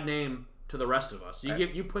a bad name to the rest of us.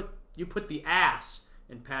 You put the ass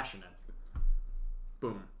in passionate.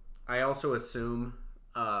 Boom. I also assume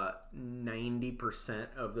 90%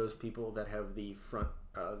 of those people that have the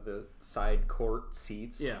side court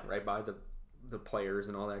seats, right by the players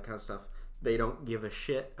and all that kind of stuff, they don't give a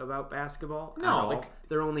shit about basketball. No,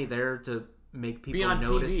 they're only there to make people on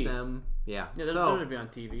notice TV. them. Yeah, they're going to be on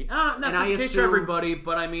TV. That's not the case for everybody,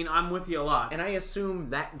 but I mean, I'm with you a lot. And I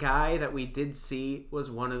assume that guy that we did see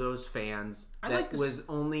was one of those fans that was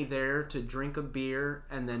only there to drink a beer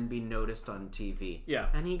and then be noticed on TV. Yeah,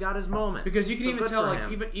 and he got his moment because you can even tell,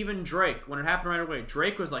 like even Drake, when it happened right away,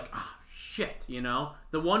 Drake was like, shit,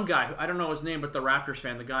 the one guy, I don't know his name, but the Raptors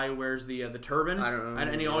fan, the guy who wears the turban, I don't know,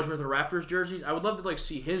 and he always wears the Raptors jerseys. I would love to like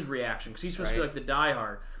see his reaction because he's supposed to be like the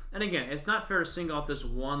diehard. And again, it's not fair to single out this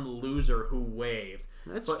one loser who waved.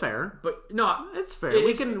 It's fair, but no, it's fair.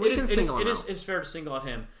 We can single him out. It's fair to single out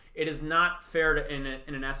him. It is not fair to, in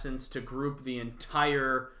an essence, to group the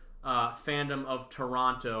entire fandom of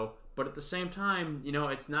Toronto. But at the same time,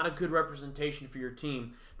 it's not a good representation for your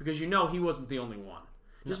team because he wasn't the only one.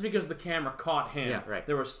 Just because the camera caught him,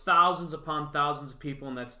 there was thousands upon thousands of people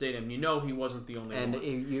in that stadium. He wasn't the only one.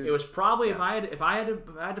 It was probably if I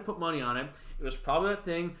had to put money on it, it was probably that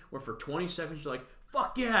thing where for 20 seconds you're like,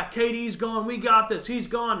 "Fuck yeah, KD's gone. We got this. He's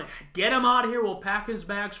gone. Get him out of here. We'll pack his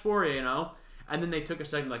bags for you." And then they took a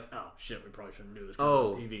second like, "Oh shit, we probably shouldn't do this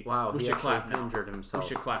because on TV. Wow, we should clap now. Injured himself. We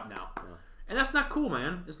should clap now." Yeah. And that's not cool,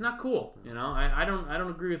 man. It's not cool. I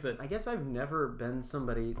don't agree with it. I guess I've never been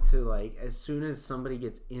somebody to like as soon as somebody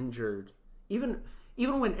gets injured, even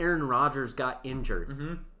when Aaron Rodgers got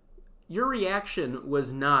injured, your reaction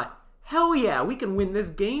was not, "Hell yeah, we can win this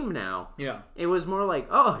game now." Yeah. It was more like,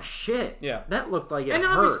 "Oh shit." Yeah. That looked like it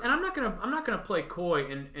hurt. And I'm not gonna play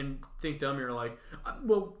coy and think dumb here like,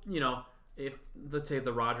 well, if let's say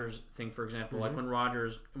the Rodgers thing, for example, like when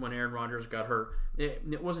Aaron Rodgers got hurt,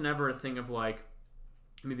 it wasn't ever a thing of like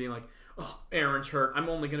me being like, "Oh, Aaron's hurt. I'm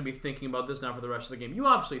only going to be thinking about this now for the rest of the game." You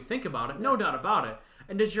obviously think about it, no doubt about it.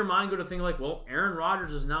 And does your mind go to think like, well, Aaron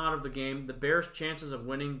Rodgers is now out of the game. The Bears' chances of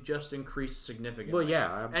winning just increased significantly. Well, yeah,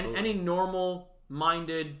 absolutely. And any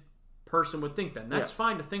normal-minded person would think that. And that's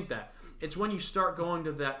fine to think that. It's when you start going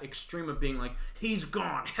to that extreme of being like, "He's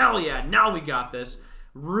gone. Hell yeah, now we got this."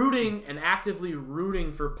 Rooting and actively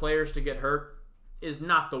rooting for players to get hurt is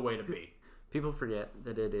not the way to be. People forget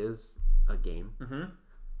that it is a game,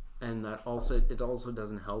 and that it also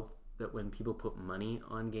doesn't help that when people put money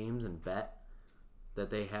on games and bet that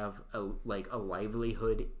they have a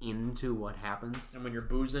livelihood into what happens. And when you're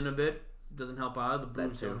boozing a bit, it doesn't help either. The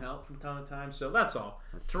booze don't help from time to time. So that's all.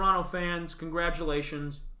 Toronto fans,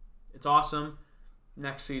 congratulations. It's awesome.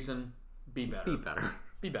 Next season, be better. Be better.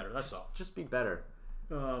 Be better. That's all. Just be better.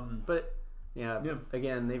 But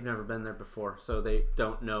again, they've never been there before, so they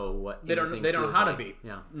don't know what they don't know how to be.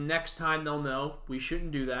 Yeah. Next time they'll know we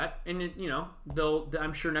shouldn't do that, and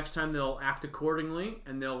I'm sure next time they'll act accordingly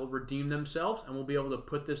and they'll redeem themselves, and we'll be able to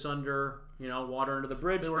put this under water under the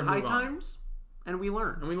bridge. There were high times, and we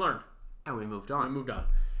learned, and we moved on.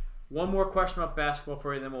 One more question about basketball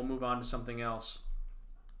for you, then we'll move on to something else.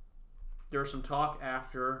 There was some talk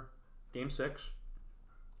after Game 6.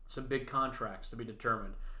 Some big contracts to be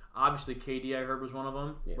determined. Obviously, KD, I heard, was one of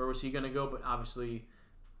them. Yeah. Where was he going to go? But obviously,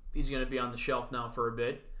 he's going to be on the shelf now for a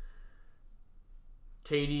bit.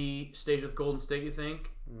 KD stays with Golden State, you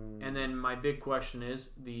think? And then my big question is,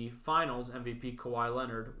 the Finals MVP, Kawhi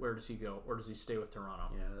Leonard, where does he go? Or does he stay with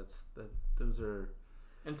Toronto? Yeah, those are...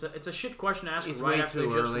 And it's a shit question to ask it's right way after too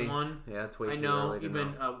they early. just won. Yeah, it's way too early. I know,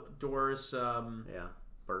 even Doris...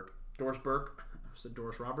 Burke. Doris Burke. Was it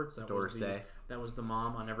Doris Roberts? Doris Day. That was the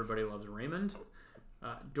mom on Everybody Loves Raymond.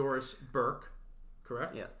 Doris Burke,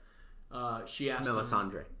 correct? Yes. She asked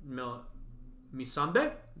Melisandre.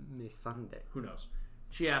 Misande? Misande. Who knows?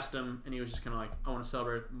 She asked him, and he was just kind of like, "I want to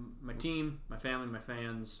celebrate my team, my family, my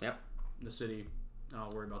fans, the city.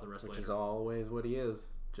 I'll worry about the rest later." Which is always what he is.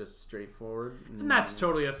 Just straightforward. And that's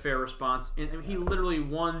totally a fair response. And he literally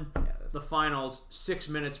won the Finals 6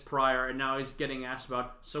 minutes prior, and now he's getting asked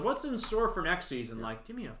about, "So what's in store for next season?" Like,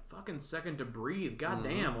 give me a fucking second to breathe. God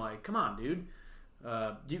damn, like, come on, dude.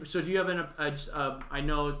 Do you have I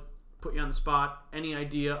know, put you on the spot. Any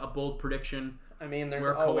idea, a bold prediction? I mean, there's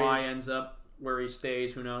where always, Kawhi ends up, where he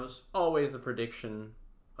stays, who knows? Always the prediction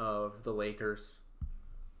of the Lakers,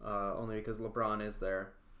 only because LeBron is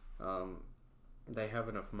there. They have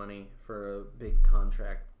enough money for a big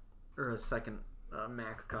contract or a second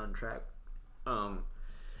max contract.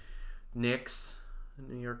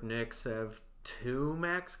 New York Knicks have 2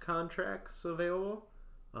 max contracts available.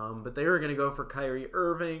 But they were going to go for Kyrie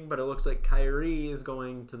Irving, but it looks like Kyrie is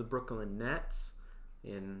going to the Brooklyn Nets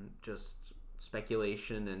in just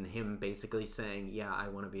speculation and him basically saying, yeah, I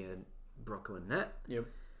want to be a Brooklyn Net. Yep.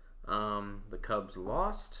 The Cubs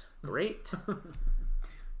lost. Great.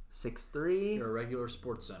 6-3. You're a regular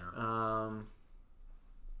Sports Center.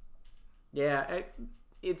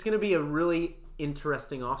 It's going to be a really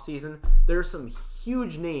interesting offseason. There are some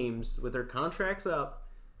huge names with their contracts up,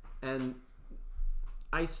 and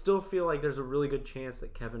I still feel like there's a really good chance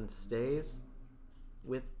that Kevin stays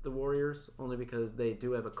with the Warriors, only because they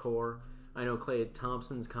do have a core. I know Klay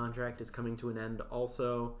Thompson's contract is coming to an end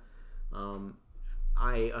also.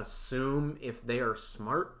 I assume if they are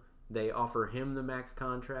smart, they offer him the max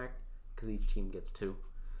contract, because each team gets 2.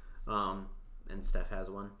 And Steph has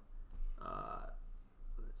 1.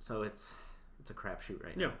 So it's a crapshoot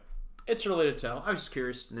right now. Yeah. It's early to tell. I was just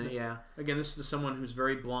curious. Yeah. Again, this is someone who's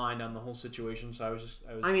very blind on the whole situation, so I was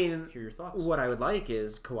hear your thoughts. What I would like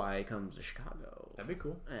is Kawhi comes to Chicago. That'd be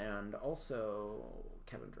cool. And also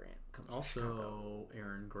Kevin Durant comes to Chicago. Also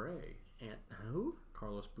Aaron Gray. And who?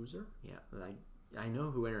 Carlos Boozer. Yeah, I know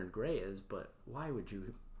who Aaron Gray is, but why would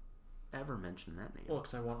you ever mention that name? Well,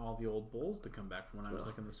 because I want all the old Bulls to come back from when I was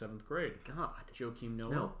in the 7th grade. God. Joakim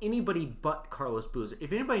Noah. No, anybody but Carlos Boozer.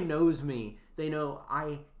 If anybody knows me, they know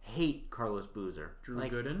I hate Carlos Boozer. Drew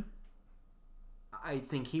Gooden. I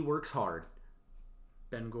think he works hard.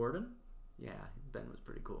 Ben Gordon. Yeah, Ben was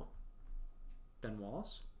pretty cool. Ben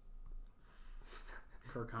Wallace.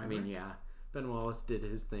 Kirk Heinrich. I mean, yeah. Ben Wallace did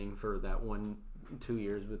his thing for that 2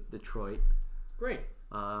 years with Detroit. Great.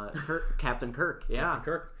 Captain Kirk. Yeah. Captain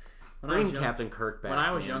Kirk. Bring Captain Kirk back. When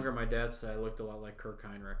I was younger, my dad said I looked a lot like Kirk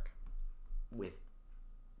Heinrich. With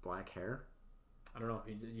black hair? I don't know.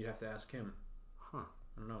 You'd have to ask him. Huh.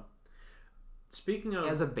 I don't know. Speaking of...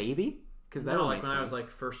 As a baby? Because that like when I was like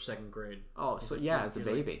 1st, 2nd grade. Oh, so yeah, as a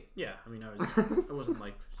baby. Like, yeah, I mean, I wasn't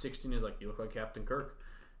like 16. Is like, you look like Captain Kirk.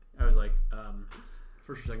 I was like 1st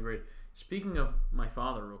or 2nd grade. Speaking of my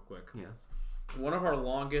father, real quick. Yes. One of our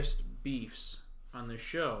longest beefs on this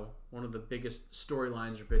show, one of the biggest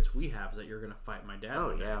storylines or bits we have, is that you're going to fight my dad.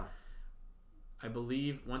 Oh, yeah. I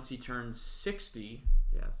believe once he turns 60.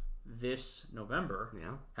 Yes. This November.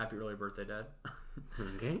 Yeah. Happy early birthday, Dad.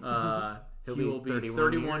 Okay. He will be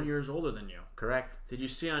 31 years older than you. Correct. Did you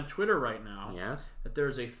see on Twitter right now? Yes. That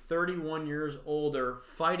there's a 31 years older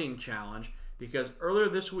fighting challenge, because earlier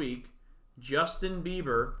this week, Justin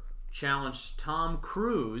Bieber challenged Tom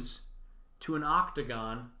Cruise to an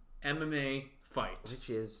octagon MMA fight. Which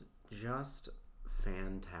is just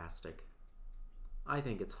fantastic. I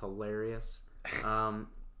think it's hilarious.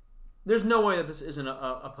 There's no way that this isn't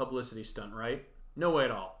a publicity stunt, right? No way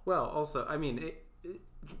at all. Well, also, I mean,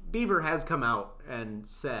 Bieber has come out and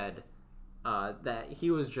said that he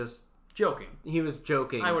was just joking. He was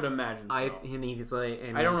joking. I would imagine so. And he's like,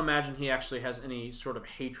 I don't imagine he actually has any sort of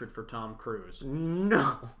hatred for Tom Cruise.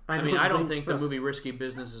 No. I don't think the movie Risky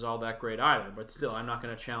Business is all that great either, but still, I'm not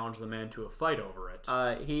going to challenge the man to a fight over it.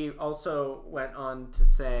 He also went on to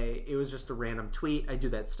say, it was just a random tweet. I do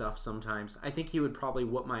that stuff sometimes. I think he would probably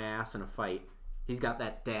whoop my ass in a fight. He's got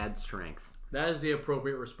that dad strength. That is the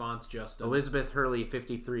appropriate response, Justin. Elizabeth Hurley,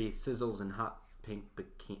 53, sizzles in hot pink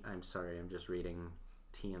bikini. I'm sorry, I'm just reading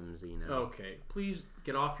TMZ now. Okay, please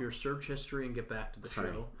get off your search history and get back to the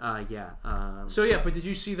show. Yeah. So yeah, but did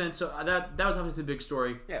you see then? So that was obviously the big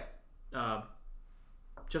story. Yes.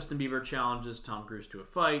 Justin Bieber challenges Tom Cruise to a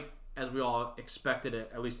fight, as we all expected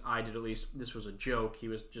it. At least I did. At least this was a joke. He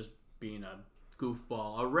was just being a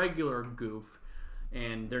goofball, a regular goof,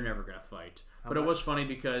 and they're never gonna fight. But it was funny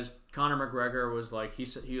because Conor McGregor was like, he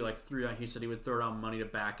said he would throw down money to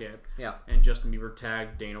back it. Yeah. And Justin Bieber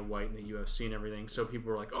tagged Dana White in the UFC and everything. So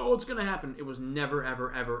people were like, oh, it's going to happen. It was never,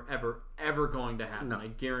 ever, ever, ever, ever going to happen. No. I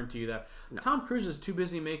guarantee you that. No. Tom Cruise is too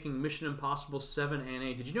busy making Mission Impossible 7 and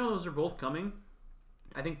 8. Did you know those are both coming?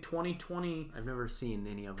 I think 2020. I've never seen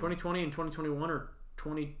any of them. 2020 and 2021 or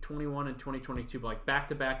 2021 and 2022, but like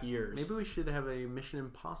back-to-back years. Maybe we should have a Mission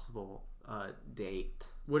Impossible date.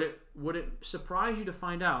 Would it surprise you to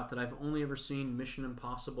find out that I've only ever seen Mission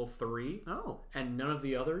Impossible 3? Oh. And none of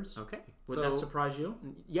the others? Okay. Would that surprise you?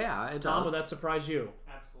 Yeah, it Tom, does. would that surprise you?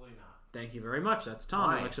 Absolutely not. Thank you very much. That's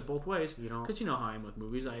Tom. Why? He likes it both ways. Because you know how I am with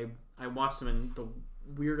movies. I watch them in the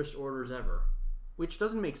weirdest orders ever. Which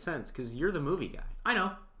doesn't make sense because you're the movie guy. I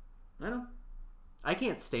know. I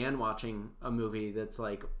can't stand watching a movie that's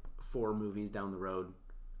like 4 movies down the road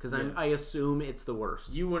because I assume it's the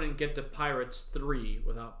worst. You wouldn't get to Pirates 3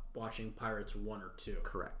 without watching Pirates 1 or 2.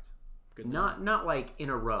 Correct. Good not like in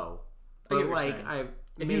a row. But like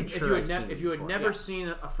if you had never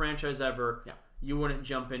seen a franchise ever, you wouldn't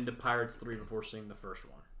jump into Pirates 3 before seeing the first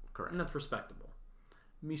one. Correct. And that's respectable.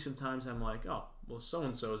 Me, sometimes I'm like, oh, well,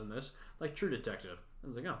 so-and-so's in this. Like True Detective. I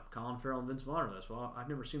was like, oh, Colin Farrell and Vince Vaughn are this. Well, I've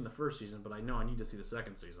never seen the first season, but I know I need to see the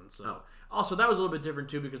second season. So, also, that was a little bit different,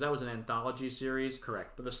 too, because that was an anthology series.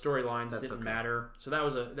 Correct. But the storylines didn't matter. So that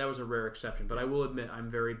was a rare exception. But I will admit,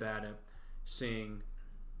 I'm very bad at seeing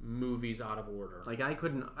movies out of order. Like, I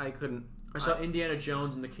couldn't. I saw Indiana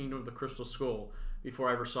Jones and the Kingdom of the Crystal Skull before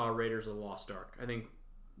I ever saw Raiders of the Lost Ark. I think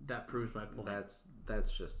that proves my point. That's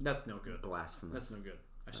no good. Blasphemous. That's no good.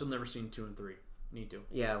 I've still never seen 2 and 3. Need to.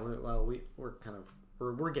 Yeah. We're kind of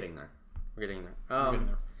we're getting there. We're getting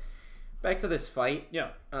there. Back to this fight. Yeah.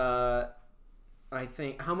 I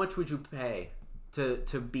think how much would you pay to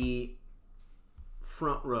be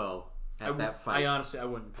front row at that fight? I honestly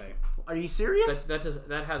wouldn't pay. Are you serious?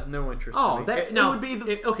 That has no interest to me. That would be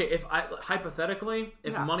the if I hypothetically,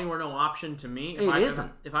 if money were no option to me,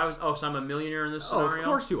 if I was so I'm a millionaire in this scenario. Of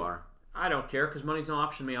course you are. I don't care because money's no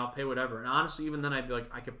option to me. I'll pay whatever. And honestly, even then, I'd be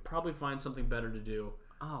like, I could probably find something better to do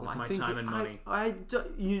with my time and money.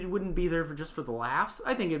 You wouldn't be there just for the laughs.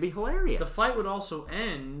 I think it'd be hilarious. The fight would also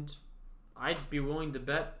end. I'd be willing to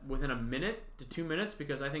bet within a minute to 2 minutes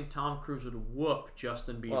because I think Tom Cruise would whoop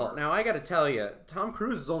Justin Bieber. Well, now I got to tell you, Tom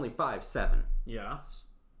Cruise is only 5'7". Yeah.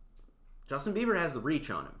 Justin Bieber has the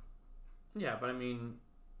reach on him. Yeah, but I mean,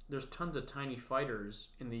 there's tons of tiny fighters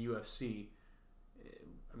in the UFC.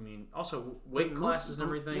 I mean, also weight classes and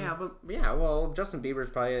everything. Yeah, well, Justin Bieber's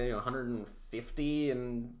probably 150,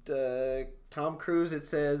 and Tom Cruise, it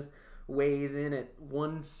says, weighs in at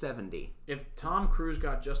 170. If Tom Cruise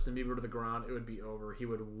got Justin Bieber to the ground, it would be over. He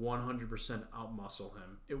would 100% outmuscle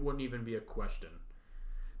him. It wouldn't even be a question.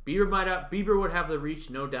 Bieber would have the reach,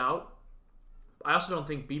 no doubt. I also don't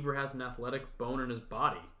think Bieber has an athletic bone in his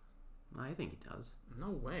body. I think he does.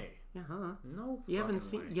 No way. Yeah, huh? No. You haven't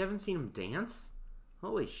seen him dance?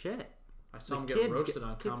 Holy shit! I saw him get roasted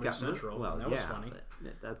on Comedy Central. Well, that was funny.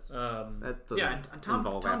 That's that doesn't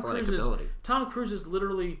involve athletic ability. Tom Cruise is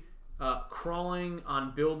literally crawling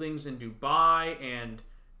on buildings in Dubai and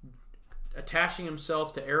attaching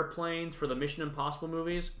himself to airplanes for the Mission Impossible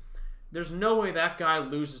movies. There's no way that guy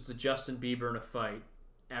loses to Justin Bieber in a fight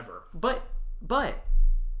ever. But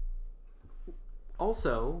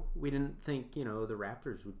also, we didn't think the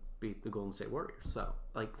Raptors would beat the Golden State Warriors. So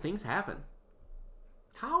like things happen.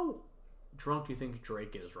 How drunk do you think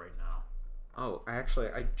Drake is right now? Oh, actually,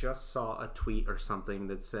 I just saw a tweet or something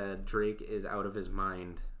that said Drake is out of his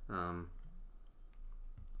mind. I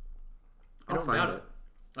don't doubt it.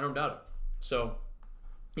 I don't doubt it. So,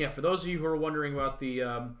 yeah, for those of you who are wondering about the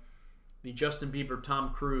Justin Bieber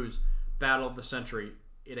Tom Cruise battle of the century,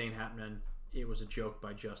 it ain't happening. It was a joke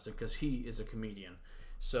by Justin because he is a comedian.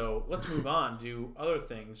 So let's move on to other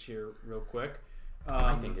things here real quick.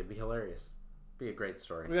 I think it'd be hilarious. Be a great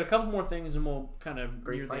story. We got a couple more things, and we'll kind of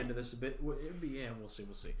near the end of this a bit. It'd be we'll see.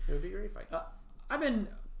 It would be a great fight.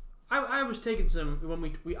 I was taking some when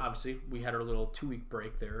we obviously we had our little 2-week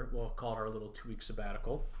break there. We'll call it our little 2-week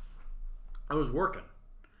sabbatical. I was working.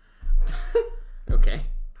 Okay.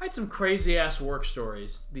 I had some crazy ass work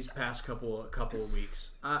stories these past couple of weeks.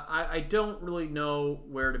 I don't really know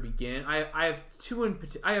where to begin. I have two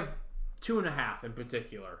and a half in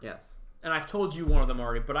particular. Yes. And I've told you one of them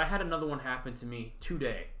already, but I had another one happen to me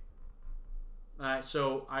today.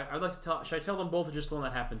 So I'd like to tell. Should I tell them both or just the one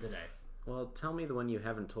that happened today? Well, tell me the one you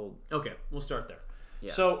haven't told. Okay, we'll start there.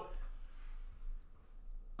 Yeah. So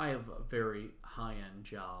I have a very high-end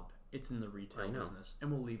job. It's in the retail business, and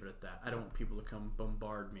we'll leave it at that. I don't want people to come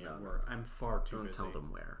bombard me at work. I'm far too busy. Don't tell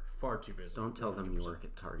them where. Far too busy. Don't tell them you work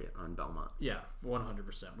at Target on Belmont. Yeah,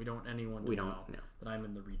 100%. We don't want anyone to know that I'm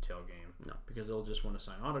in the retail game. No. Because they'll just want to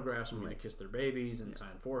sign autographs and want to kiss their babies and sign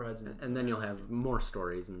foreheads. And then you'll have more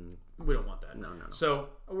stories. And we don't want that. No. So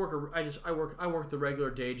I work the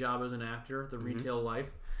regular day job as an actor, the retail life.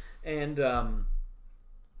 And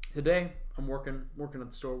today I'm working at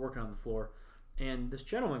the store, working on the floor. And this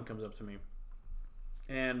gentleman comes up to me.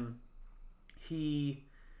 And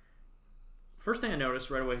first thing I noticed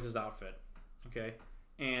right away is his outfit. Okay?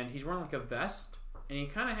 And he's wearing like a vest. And he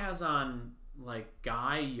kind of has on like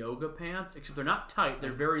guy yoga pants, except they're not tight.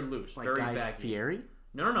 They're very loose, like very Guy baggy. Fieri?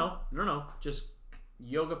 No. Just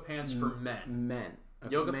yoga pants for men. Men.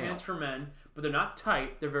 Okay, Yoga pants for men, but they're not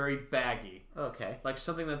tight. They're very baggy. Okay. Like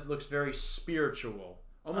something that looks very spiritual.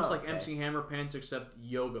 Almost like MC Hammer pants, except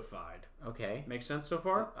yoga-fied. Okay. Makes sense so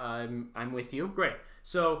far? I'm with you. Great.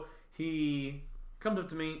 So he comes up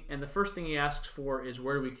to me, and the first thing he asks for is,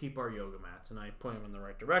 where do we keep our yoga mats? And I point him in the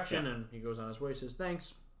right direction, and he goes on his way, says,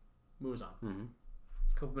 thanks, moves on. Mm-hmm.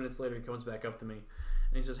 A couple minutes later, he comes back up to me,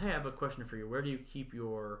 and he says, hey, I have a question for you. Where do you keep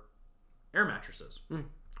your air mattresses? Mm.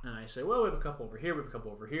 And I say, well, we have a couple over here, we have a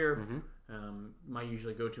couple over here. Mm-hmm. My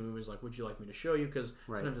usually go-to move is like, would you like me to show you? Because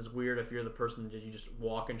sometimes it's weird if you're the person that you just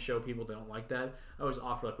walk and show people. They don't like that. I always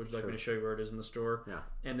offer, like, would you like me to show you where it is in the store? Yeah.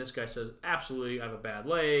 And this guy says, absolutely, I have a bad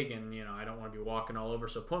leg, and, I don't want to be walking all over,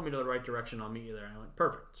 so point me to the right direction, I'll meet you there. And I went,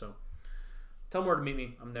 perfect. So tell him where to meet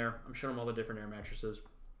me. I'm there. I'm showing him all the different air mattresses.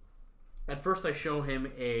 At first, I show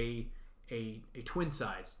him a twin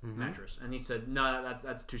size mattress, and he said, no,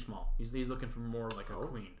 that's too small. He's looking for more like a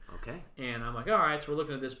queen. Okay. And I'm like, all right, so we're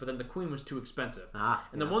looking at this, but then the queen was too expensive.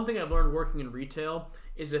 And the one thing I've learned working in retail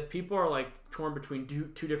is if people are like torn between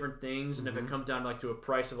two different things, and if it comes down to a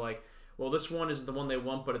price of like, well, this one is the one they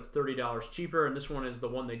want, but it's $30 cheaper, and this one is the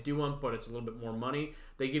one they do want, but it's a little bit more money.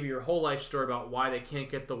 They give you your whole life story about why they can't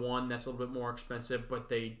get the one that's a little bit more expensive, but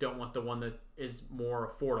they don't want the one that is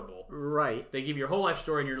more affordable. Right. They give you your whole life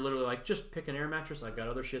story, and you're literally like, just pick an air mattress. I've got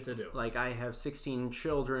other shit to do. Like, I have 16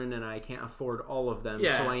 children, and I can't afford all of them,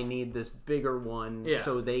 Yeah. so I need this bigger one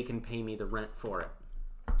so they can pay me the rent for it.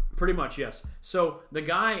 Pretty much, yes. So the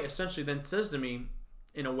guy essentially then says to me,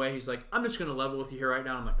 in a way, he's like, I'm just going to level with you here right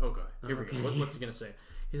now. I'm like, okay, here we go. What's he going to say?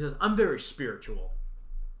 He says, I'm very spiritual.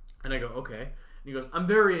 And I go, okay. And he goes, I'm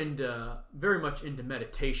very much into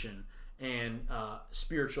meditation and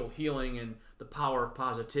spiritual healing and the power of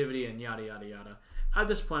positivity and yada, yada, yada. At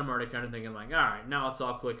this point, I'm already kind of thinking like, all right, now it's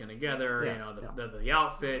all clicking together. The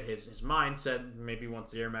outfit, his mindset, maybe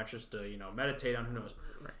wants the air mattress to, meditate on, who knows.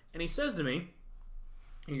 Right. And he says to me,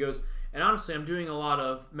 he goes, and honestly, I'm doing a lot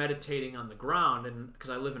of meditating on the ground, and because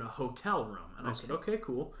I live in a hotel room. And I said, okay,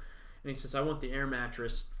 cool. And he says, I want the air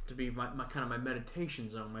mattress to be my kind of my meditation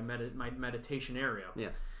zone, my meditation area. Yeah.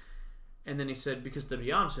 And then he said, because to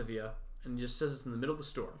be honest with you, and he just says this in the middle of the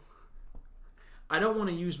store, I don't want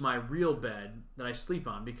to use my real bed that I sleep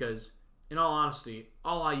on because, in all honesty,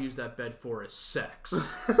 all I use that bed for is sex.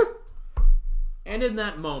 And in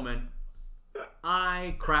that moment,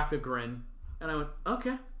 I cracked a grin, and I went,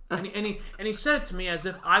 okay. And he said it to me as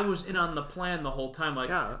if I was in on the plan the whole time. Like,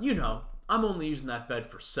 I'm only using that bed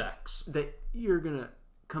for sex. That you're going to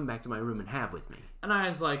come back to my room and have with me. And I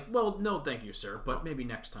was like, well, no, thank you, sir, but maybe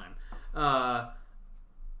next time.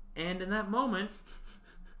 And in that moment,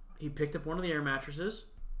 he picked up one of the air mattresses.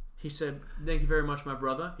 He said, thank you very much, my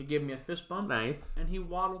brother. He gave me a fist bump. Nice. And he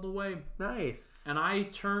waddled away. Nice. And I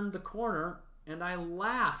turned the corner, and I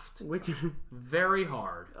laughed. Which? Very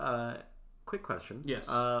hard. Quick question. Yes.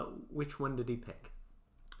 Which one did he pick?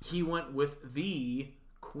 He went with the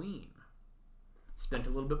queen. Spent a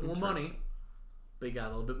little bit more money, but he got a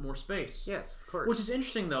little bit more space. Yes, of course. Which is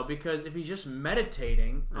interesting, though, because if he's just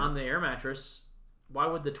meditating on the air mattress, why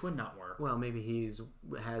would the twin not work? Well, maybe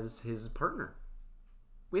has his partner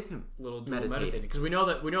with him. Little dual meditating. Because we know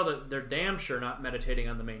that they're damn sure not meditating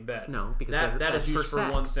on the main bed. No, because that is used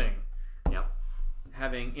for one thing. Yep.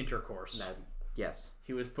 Having intercourse. Yes.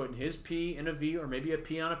 He was putting his P in a V, or maybe a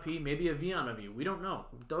P on a P, maybe a V on a V. We don't know.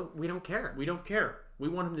 We don't care. We don't care. We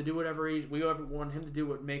want him to do whatever we want him to do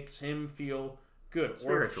what makes him feel good.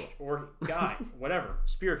 Spiritual. Or guy. Whatever.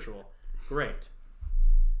 Spiritual. Great.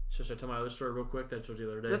 So should I tell my other story real quick that I told you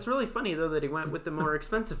the other day? That's really funny, though, that he went with the more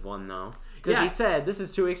expensive one, though. Because he said, this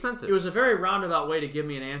is too expensive. It was a very roundabout way to give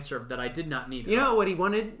me an answer that I did not need. You know what he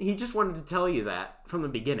wanted? He just wanted to tell you that from the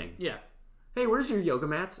beginning. Yeah. Hey, where's your yoga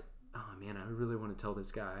mats? Oh, man, I really want to tell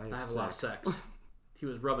this guy I have a lot of sex. He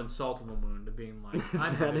was rubbing salt in the wound and being like,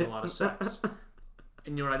 I'm having a lot of sex.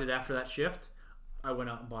 And you know what I did after that shift? I went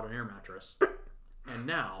out and bought an air mattress. And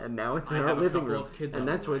now it's in our living room. And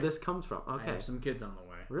that's where this comes from. Okay. I have some kids on the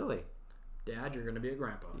way. Really? Dad, you're going to be a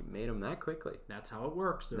grandpa. You made them that quickly. That's how it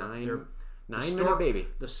works. Nine minute baby.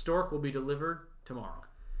 The stork will be delivered tomorrow.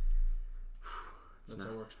 That's how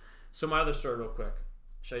it works. So my other story real quick.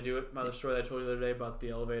 Should I do it? My other story that I told you the other day about the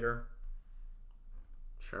elevator.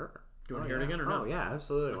 Sure. Do you want to hear it again or no? Oh, yeah,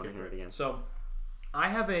 absolutely. I want to hear it again. So I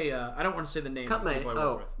have I don't want to say the name of the people I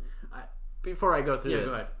work with. Before I go through this,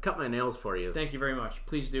 go ahead. Cut my nails for you. Thank you very much.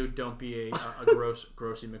 Please do. Don't be a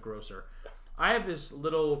grossy McGrosser. I have this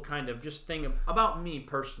little kind of just thing about me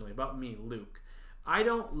personally, about me, Luke. I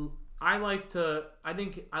like to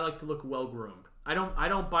look well groomed. I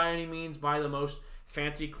don't by any means buy the most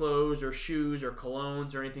fancy clothes or shoes or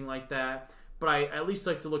colognes or anything like that. but I at least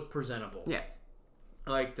like to look presentable. Yeah.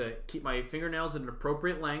 I like to keep my fingernails at an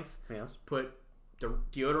appropriate length. Yes. Put the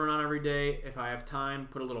deodorant on every day. If I have time,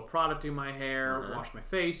 put a little product in my hair, wash my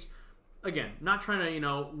face. Again, not trying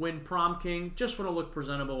to, win prom king. Just want to look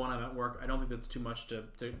presentable when I'm at work. I don't think that's too much to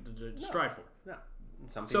strive for. No.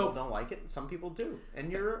 Some people don't like it, and some people do.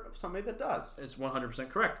 And you're somebody that does. It's 100%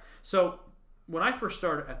 correct. So when I first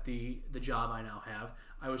started at the job I now have,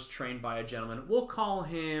 I was trained by a gentleman. We'll call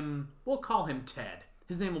him Ted.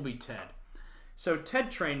 His name will be Ted. So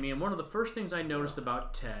Ted trained me, and one of the first things I noticed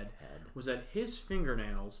about Ted was that his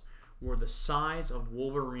fingernails were the size of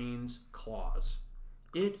Wolverine's claws.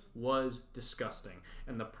 It was disgusting.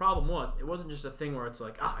 And the problem was, it wasn't just a thing where it's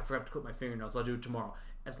like, I forgot to clip my fingernails, I'll do it tomorrow.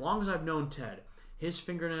 As long as I've known Ted, his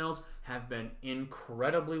fingernails have been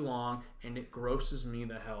incredibly long, and it grosses me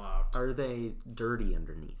the hell out. Are they dirty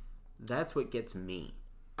underneath? That's what gets me.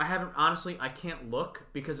 Honestly, I can't look,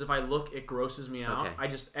 because if I look, it grosses me out. Okay. I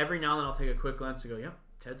just, every now and then I'll take a quick glance and go, yep,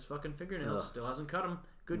 Ted's fucking fingernails still hasn't cut them.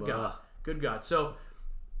 Good God. Good God. So,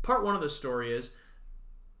 part one of the story is,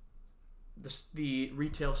 the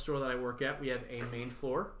retail store that I work at, we have a main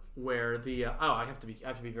floor where the I have to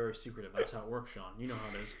be very secretive. That's how it works, Sean. You know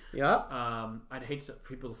how it is. Yeah. I'd hate for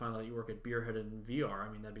people to find out you work at Beerhead and VR.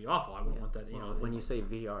 I mean, that'd be awful. I wouldn't want that. When you say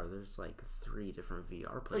VR, there's like 3 different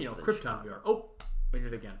VR places. Krypton VR. Oh, I did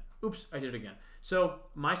it again. Oops, I did it again. So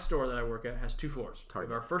my store that I work at has 2 floors. We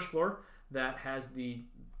have our first floor that has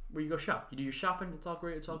where you go shop. You do your shopping. It's all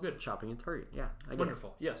great. It's all good. Shopping in Target. Yeah.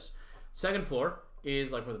 Wonderful. Yes. Second floor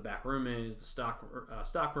is like where the back room is, the stock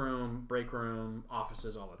room, break room,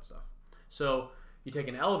 offices, all that stuff. So you take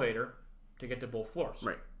an elevator to get to both floors.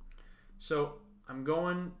 Right. So I'm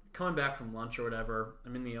coming back from lunch or whatever.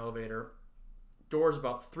 I'm in the elevator. Door's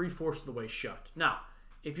about 3/4 of the way shut. Now,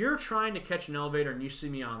 if you're trying to catch an elevator and you see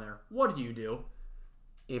me on there, what do?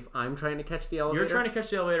 If I'm trying to catch the elevator? You're trying to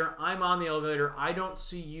catch the elevator. I'm on the elevator. I don't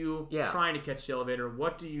see you trying to catch the elevator.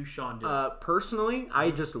 What do you, Sean, do? Personally,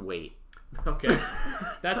 I just wait. Okay,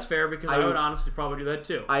 that's fair, because I would honestly probably do that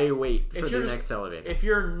too. I wait for the next elevator. If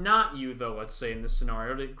you're not you, though, let's say in this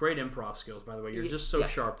scenario, great improv skills, by the way. You're just so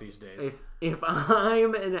sharp these days. If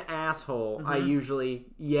I'm an asshole, I usually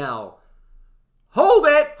yell, "Hold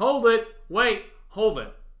it! Hold it! Wait! Hold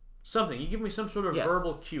it!" Something. You give me some sort of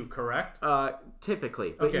verbal cue, correct?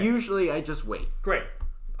 Typically, but usually I just wait. Great.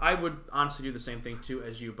 I would honestly do the same thing too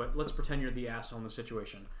as you, but let's pretend you're the asshole in the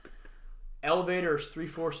situation. Elevator is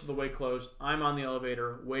 3/4 of the way closed. I'm on the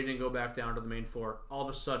elevator, waiting to go back down to the main floor. All of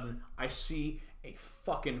a sudden, I see a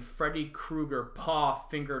fucking Freddy Krueger paw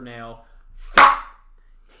fingernail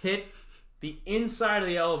hit the inside of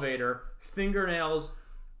the elevator, fingernails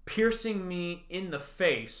piercing me in the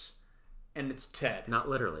face, and it's Ted. Not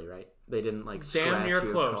literally, right? They didn't scratch damn near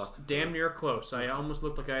you close. across the Damn face. near close. I almost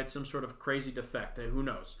looked like I had some sort of crazy defect. Who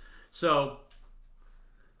knows? So,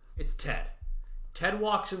 it's Ted. Ted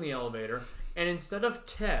walks in the elevator, and instead of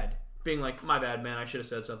Ted being like, "My bad, man, I should have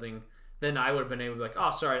said something," then I would have been able to be like,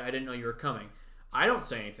 "Oh, sorry, I didn't know you were coming." I don't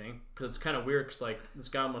say anything, because it's kind of weird, because this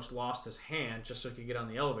guy almost lost his hand just so he could get on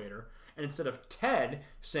the elevator. And instead of Ted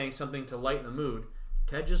saying something to lighten the mood,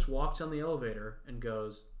 Ted just walks on the elevator and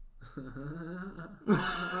goes,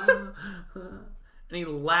 and he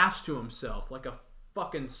laughs to himself like a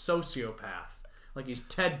fucking sociopath. Like he's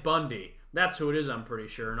Ted Bundy. That's who it is, I'm pretty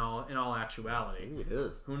sure, in all actuality. Maybe it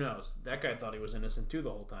is. Who knows? That guy thought he was innocent too the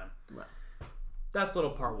whole time. Right. That's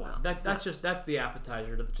little part one. That's the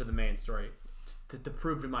appetizer to the main story. To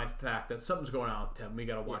prove to my fact that something's going on with Ted. We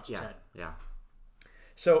gotta watch Ted. Yeah.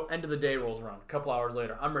 So end of the day rolls around. A couple hours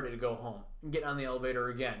later, I'm ready to go home. I'm getting on the elevator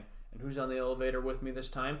again. And who's on the elevator with me this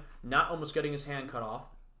time? Not almost getting his hand cut off,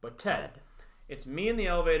 but Ted. It's me in the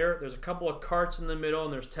elevator. There's a couple of carts in the middle,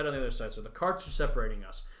 and there's Ted on the other side. So the carts are separating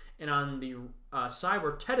us. And on the side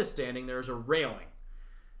where Ted is standing, there's a railing.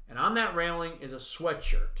 And on that railing is a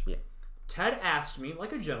sweatshirt. Yes. Ted asked me,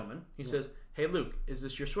 like a gentleman, he says, "Hey, Luke, is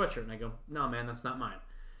this your sweatshirt?" And I go, "No, man, that's not mine."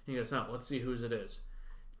 He goes, "No, let's see whose it is."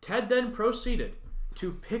 Ted then proceeded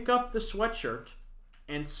to pick up the sweatshirt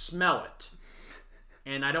and smell it.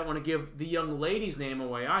 And I don't want to give the young lady's name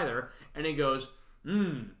away either. And he goes,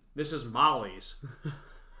 "This is Molly's."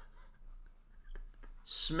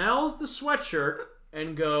 Smells the sweatshirt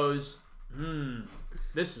and goes,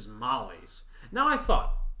 "This is Molly's." Now I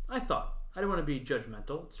thought, I didn't want to be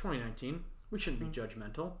judgmental. It's 2019. We shouldn't be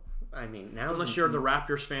judgmental. I mean, now unless you're the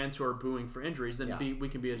Raptors fans who are booing for injuries, then we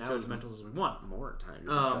can be as judgmental as we want. More time to be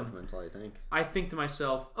judgmental, I think. I think to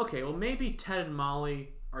myself, okay, well maybe Ted and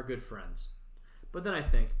Molly are good friends. But then I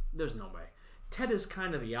think, there's no way. Ted is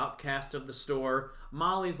kind of the outcast of the store.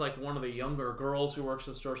 Molly's like one of the younger girls who works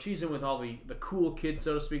at the store. She's in with all the cool kids,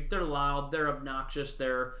 so to speak. They're loud, they're obnoxious,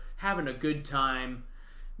 they're having a good time.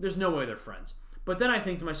 There's no way they're friends. But then I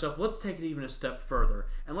think to myself, let's take it even a step further,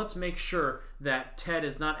 and let's make sure that Ted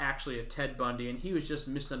is not actually a Ted Bundy, and he was just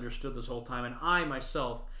misunderstood this whole time, and I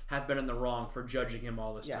myself have been in the wrong for judging him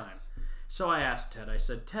all this time. So I asked Ted, I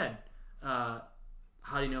said, Ted, how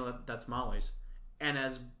do you know that that's Molly's? And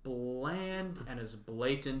as bland and as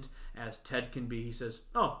blatant as Ted can be, he says,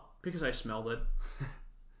 oh, because I smelled it.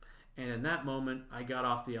 And in that moment, I got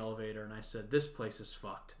off the elevator and I said, this place is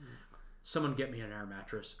fucked. Someone get me an air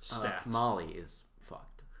mattress. Stat. Molly is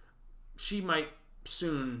fucked. She might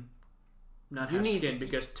soon not have skin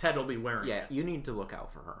because Ted will be wearing it. Yeah, you need to look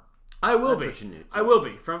out for her. I will be. What you need. I will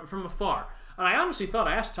be from afar. And I honestly thought,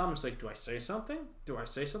 I asked Thomas, like, do I say something? Do I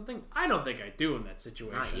say something? I don't think I do in that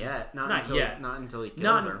situation. Not yet. Not yet. Not until he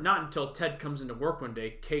kills her. Not until Ted comes into work one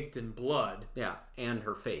day, caked in blood. Yeah, and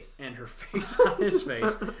her face. And her face on his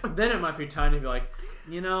face. Then it might be time to be like,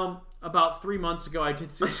 about 3 months ago, I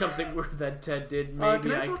did say something weird that Ted did. Maybe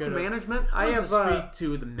can I talk to management? I have to speak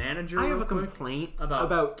to the manager. I have a complaint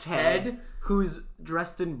about Ted, who's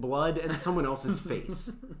dressed in blood and someone else's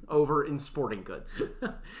face over in sporting goods.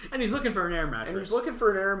 And he's looking for an air mattress.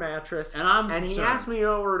 And he asked me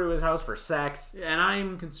over to his house for sex. And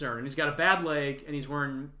I'm concerned. And he's got a bad leg, and he's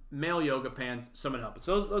wearing male yoga pants. Someone help.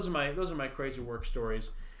 So those are my crazy work stories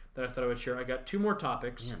that I thought I would share. I got 2 more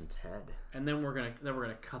topics. Man, Ted. And then we're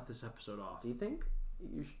gonna cut this episode off. Do you think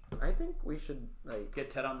I think we should get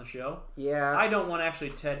Ted on the show? Yeah. I don't want actually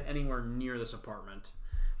Ted anywhere near this apartment.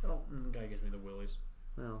 The guy gives me the willies.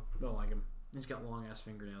 Well, don't like him. He's got long ass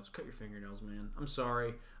fingernails. Cut your fingernails, man. I'm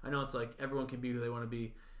sorry. I know it's like everyone can be who they want to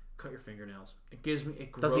be. Cut your fingernails. It grosses me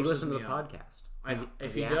out. Does he listen to the podcast?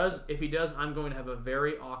 If he does, I'm going to have a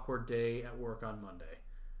very awkward day at work on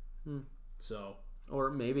Monday. So, or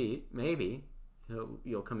maybe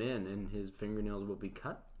you'll come in and his fingernails will be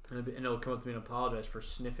cut, and he'll come up to me and apologize for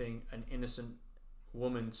sniffing an innocent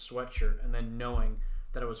woman's sweatshirt and then knowing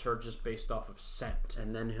that it was her just based off of scent.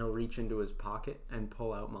 And then he'll reach into his pocket and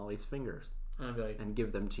pull out Molly's fingers. And I'll be like, and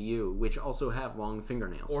give them to you, which also have long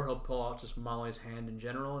fingernails. Or he'll pull out just Molly's hand in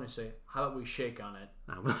general and he'll say, how about we shake on it?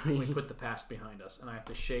 We put the past behind us. And I have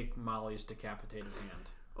to shake Molly's decapitated hand.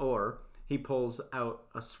 Or he pulls out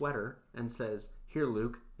a sweater and says, here,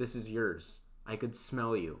 Luke, this is yours. I could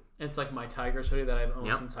smell you. And it's like my Tigers hoodie that I've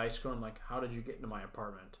owned since high school. I'm like, how did you get into my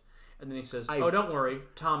apartment? And then he says, oh, don't worry.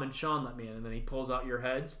 Tom and Sean let me in. And then he pulls out your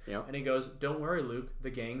heads. And he goes, don't worry, Luke. The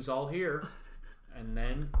gang's all here. And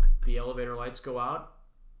then the elevator lights go out.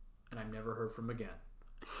 And I'm never heard from again.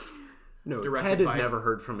 No, Ted is never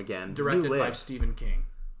heard from again. Directed by Stephen King.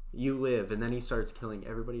 You live. And then he starts killing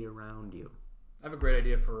everybody around you. I have a great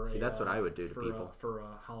idea for that's what I would do to people. For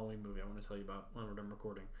a Halloween movie I want to tell you about when we're done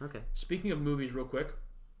recording. Okay. Speaking of movies real quick,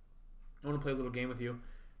 I want to play a little game with you.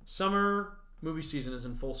 Summer movie season is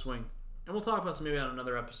in full swing. And we'll talk about some maybe on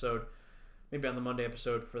another episode. Maybe on the Monday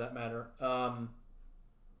episode for that matter.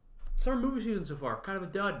 Summer movie season so far. Kind of a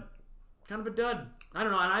dud. I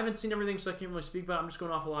don't know. And I haven't seen everything so I can't really speak about it. I'm just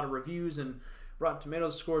going off a lot of reviews and Rotten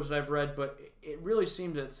Tomatoes scores that I've read. But it really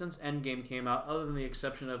seemed that since Endgame came out, other than the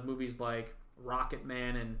exception of movies like Rocket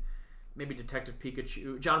Man and maybe Detective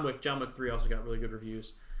Pikachu. John Wick 3 also got really good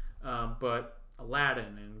reviews. But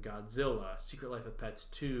Aladdin and Godzilla, Secret Life of Pets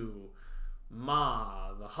 2,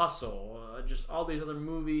 Ma, The Hustle, just all these other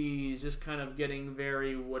movies just kind of getting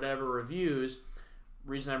very whatever reviews.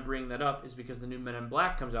 Reason I'm bringing that up is because the new Men in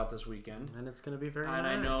Black comes out this weekend. And it's going to be very And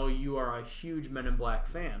I know you are a huge Men in Black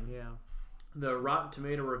fan. Yeah. The Rotten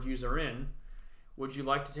Tomato reviews are in. Would you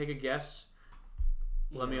like to take a guess?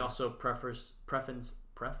 Yeah. Let me also preference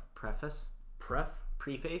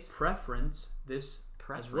this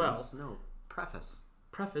as well. No, preface.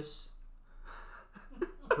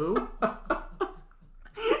 Who?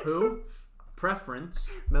 Who? Preference.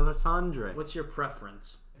 Melisandre. What's your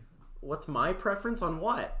preference? What's my preference on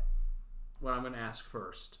what? What I'm going to ask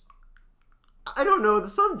first. I don't know the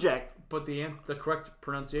subject. But the correct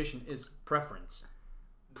pronunciation is preference.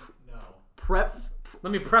 No.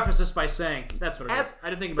 Let me preface this by saying that's what it is. I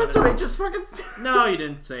didn't think about it. That's what I just fucking said. No, you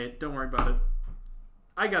didn't say it. Don't worry about it.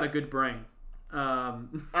 I got a good brain.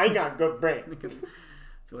 I got good brain. I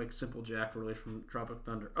feel like Simple Jack released from Tropic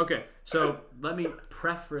Thunder. Okay, so let me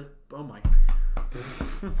preface. Oh my.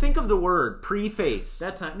 Think of the word preface.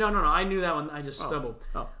 That time. No. I knew that one. I just stumbled.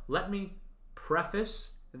 Oh. Let me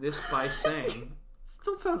preface this by saying. It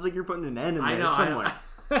still sounds like you're putting an N in there somewhere.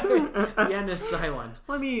 The N is silent.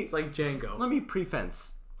 It's like Django. Let me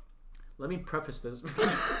preface. Let me preface this.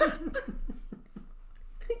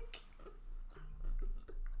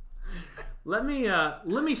 Let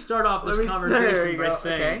me start off this conversation by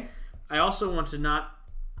saying I also want to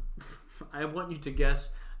I want you to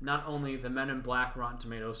guess not only the Men in Black Rotten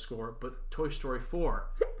Tomatoes score, but Toy Story 4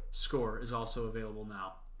 score is also available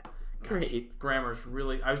now. Great. Grammar's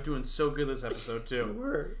really... I was doing so good this episode, too. You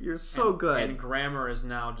were. You're so good. And grammar is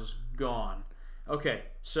now just gone. Okay,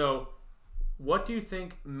 so what do you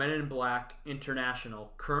think Men in Black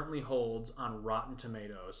International currently holds on Rotten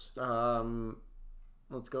Tomatoes?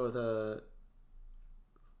 Let's go with a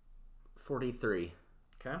 43.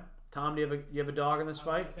 Okay. Tom, do you have a dog in this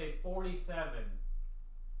fight? I'm going to say 47.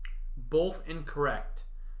 Both incorrect.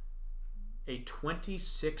 A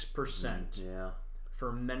 26%. Yeah.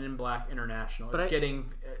 For Men in Black International. But it's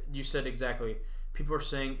getting... you said exactly. People are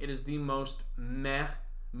saying it is the most meh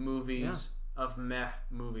movies of meh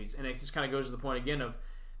movies. And it just kind of goes to the point again of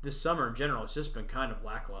this summer in general. It's just been kind of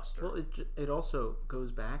lackluster. Well, it also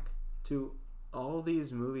goes back to all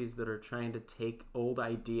these movies that are trying to take old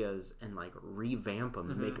ideas and like revamp them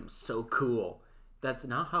and make them so cool. That's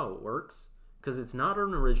not how it works, because it's not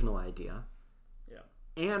an original idea. Yeah.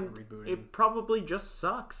 And it probably just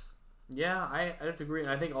sucks. Yeah, I have to agree. And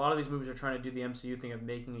I think a lot of these movies are trying to do the MCU thing of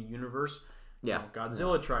making a universe. Yeah.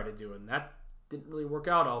 Godzilla tried to do it, and that didn't really work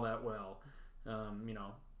out all that well.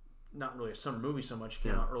 Not really a summer movie so much,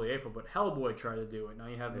 came out early April, but Hellboy tried to do it. Now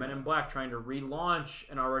you have Men in Black trying to relaunch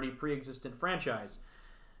an already pre-existent franchise.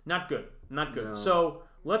 Not good. Not good. No. So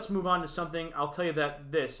let's move on to something. I'll tell you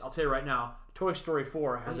right now, Toy Story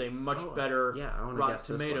 4 has a much better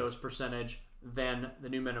Rotten Tomatoes percentage than the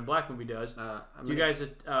new Men in Black movie does. Do you guys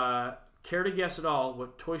care to guess at all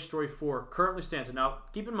what Toy Story 4 currently stands at? Now,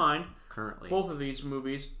 keep in mind, both of these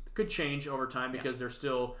movies could change over time because they're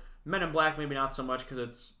still... Men in Black, maybe not so much because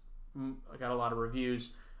it's got a lot of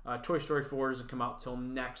reviews. Toy Story 4 doesn't come out till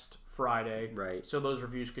next Friday. Right. So those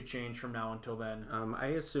reviews could change from now until then. I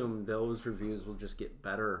assume those reviews will just get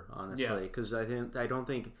better, honestly. Because I don't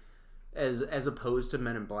think, as opposed to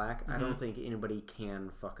Men in Black, I don't think anybody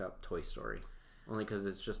can fuck up Toy Story. Only because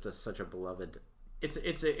it's just such a beloved... It's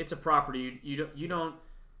a property. You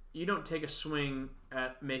don't take a swing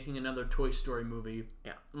at making another Toy Story movie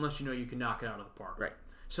unless you know you can knock it out of the park. Right.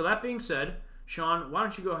 So that being said, Sean, why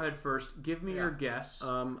don't you go ahead first? Give me your guess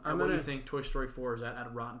on what you think Toy Story 4 is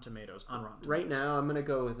at Rotten Tomatoes. On Rotten Tomatoes. Right now, I'm going to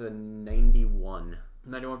go with a 91.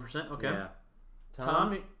 91%? Okay. Yeah.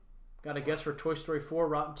 Tom, got a guess for Toy Story 4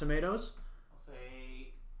 Rotten Tomatoes? I'll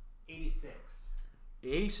say 86.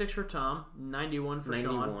 86 for Tom, 91 for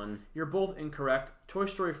Sean. You're both incorrect. Toy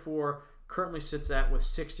Story 4 currently sits at, with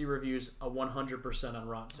 60 reviews, a 100% on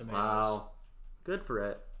Rotten Tomatoes. Wow. Good for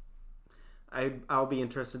it. I'll be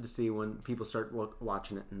interested to see when people start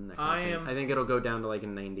watching it. And that kind of thing. I think it'll go down to like a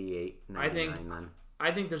 98, 99 then.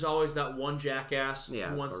 I think there's always that one jackass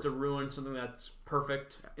who wants to ruin something that's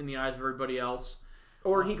perfect in the eyes of everybody else.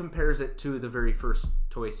 Or he compares it to the very first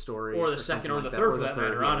Toy Story. Or the second or the third, for that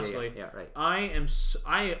matter, honestly. Yeah, right. I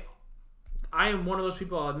am one of those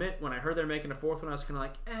people, I'll admit, when I heard they're making a fourth one, I was kind of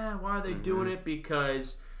like, why are they doing it?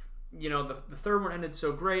 Because, the third one ended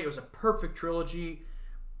so great. It was a perfect trilogy.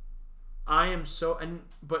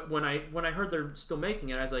 But when I heard they're still making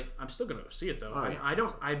it, I was like, I'm still gonna go see it though. I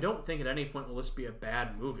don't think at any point will this be a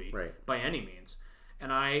bad movie by any means.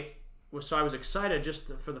 And I was excited just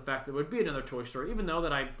for the fact that it would be another Toy Story, even though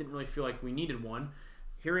that I didn't really feel like we needed one.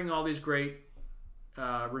 Hearing all these great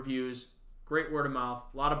reviews, great word of mouth,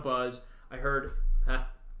 a lot of buzz. I heard,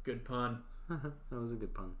 good pun. That was a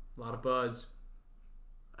good pun. A lot of buzz.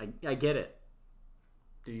 I get it.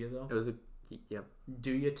 Do you though? It was yep.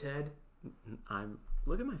 Do you, Ted?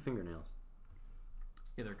 Look at my fingernails.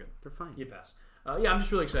 Yeah, they're good. They're fine. You pass. I'm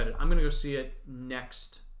just really excited. I'm gonna go see it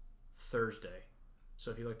next Thursday.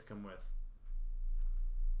 So if you'd like to come with.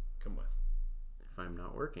 If I'm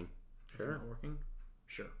not working, sure. If you're not working,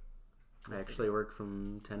 sure. I actually work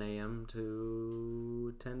from 10 a.m.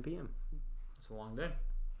 to 10 p.m. It's a long day.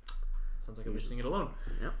 Sounds like I'm just seeing it alone.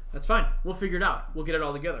 Yeah, that's fine. We'll figure it out. We'll get it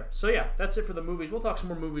all together. So yeah, that's it for the movies. We'll talk some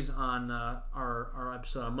more movies on our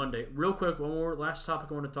episode on Monday. Real quick, one more last topic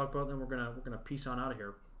I want to talk about. Then we're gonna peace on out of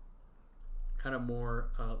here. Kind of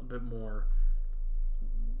more, a bit more.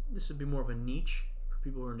 This would be more of a niche for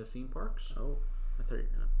people who are into theme parks. Oh, I thought you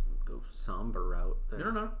were gonna go somber route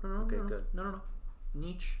there. No. Okay, good. No.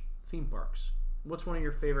 Niche theme parks. What's one of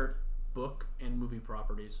your favorite book and movie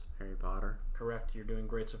properties? Harry Potter. Correct. You're doing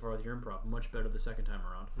great so far with your improv. Much better the second time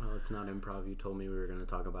around. Well, it's not improv. You told me we were going to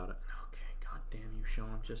talk about it. Okay. God damn you,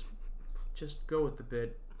 Sean. Just go with the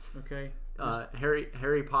bit. Okay.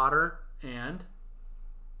 Harry Potter and.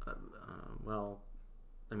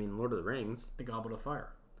 Lord of the Rings. The Goblet of Fire.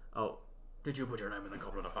 Oh. Did you put your name in the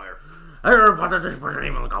Goblet of Fire? Harry Potter just put your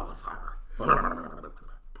name in the Goblet of Fire.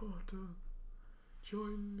 Potter,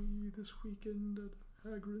 join me this weekend at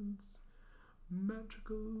Hagrid's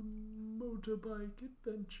magical motorbike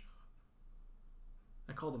adventure.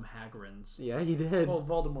 I called him Hagrid's. Yeah, you did. Well,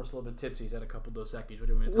 Voldemort's a little bit tipsy. He's had a couple Dos Equis. What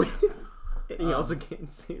do you want to tell me? He also can't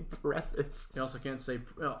say preface. He also can't say...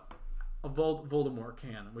 Well, Voldemort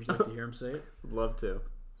can. Would you like to hear him say it? Love to.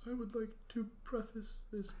 I would like to preface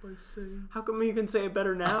this by saying... How come you can say it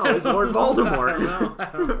better now as Lord Voldemort?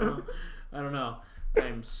 I don't know.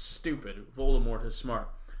 I'm stupid. Voldemort is smart.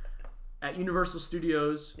 At Universal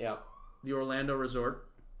Studios, the Orlando Resort,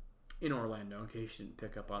 in Orlando, in case you didn't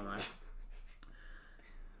pick up on that,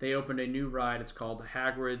 they opened a new ride. It's called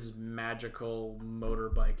Hagrid's Magical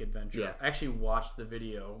Motorbike Adventure. Yeah. I actually watched the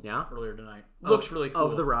video earlier tonight. Looks really cool.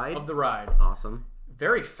 Of the ride? Of the ride. Awesome.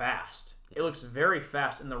 Very fast. It looks very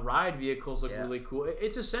fast, and the ride vehicles look really cool.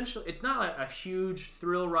 It's essentially, it's not a huge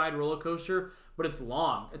thrill ride roller coaster, but it's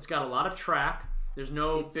long. It's got a lot of track. There's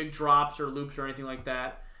no big drops or loops or anything like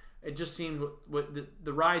that. It just seems what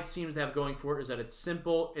the ride seems to have going for it is that it's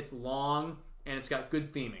simple, it's long, and it's got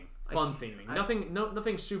good theming, fun theming.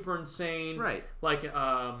 Nothing super insane, right? Like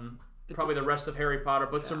probably the rest of Harry Potter,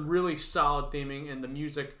 but some really solid theming, and the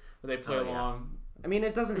music that they play along. I mean,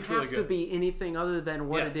 it doesn't have to be anything other than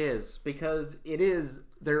what it is, because it is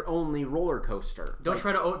their only roller coaster. Don't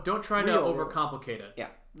try to overcomplicate it. Yeah,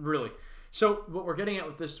 really. So what we're getting at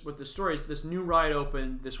with this story is this new ride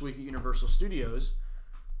opened this week at Universal Studios.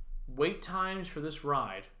 Wait times for this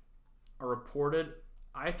ride are reported.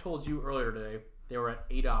 I told you earlier today they were at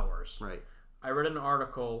 8 hours. Right. I read an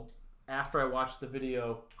article after I watched the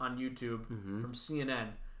video on YouTube from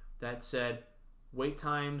CNN that said wait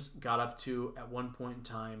times got up to, at one point in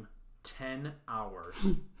time, 10 hours.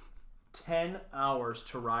 10 hours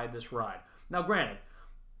to ride this ride. Now, granted,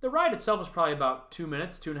 the ride itself is probably about 2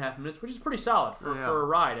 minutes, 2.5 minutes, which is pretty solid for a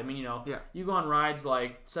ride. I mean, you go on rides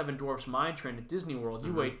like Seven Dwarfs Mine Train at Disney World,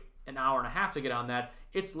 you wait an hour and a half to get on that.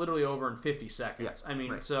 It's literally over in 50 seconds. I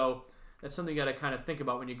mean, so that's something you got to kind of think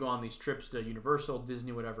about when you go on these trips to Universal,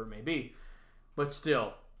 Disney, whatever it may be. But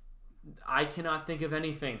still, I cannot think of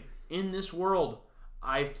anything in this world.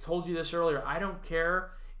 I've told you this earlier. I don't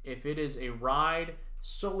care if it is a ride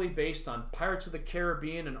solely based on Pirates of the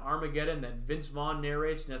Caribbean and Armageddon that Vince Vaughn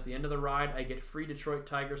narrates, and at the end of the ride, I get free Detroit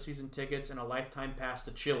Tiger season tickets and a lifetime pass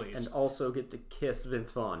to Chili's. And also get to kiss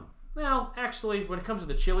Vince Vaughn. Well, actually, when it comes to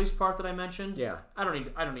the Chili's part that I mentioned, yeah, I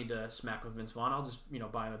don't need to smack with Vince Vaughn. I'll just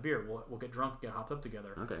buy him a beer. We'll get drunk, and get hopped up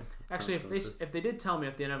together. Okay. Actually, if they did tell me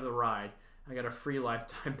at the end of the ride I got a free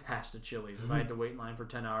lifetime pass to Chili's, if I had to wait in line for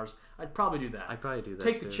 10 hours, I'd probably do that. I'd probably do that.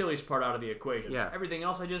 Take the Chili's part out of the equation. Yeah. Everything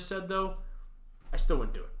else I just said though, I still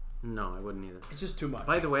wouldn't do it. No, I wouldn't either. It's just too much.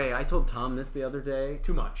 By the way, I told Tom this the other day.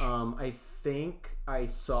 Too much. I think I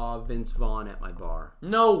saw Vince Vaughn at my bar.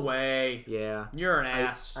 No way. Yeah. You're an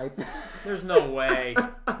ass. There's no way.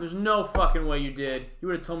 There's no fucking way you did. You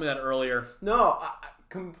would have told me that earlier. No, I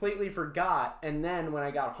completely forgot. And then when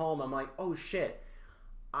I got home, I'm like, oh shit.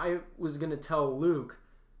 I was going to tell Luke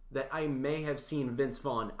that I may have seen Vince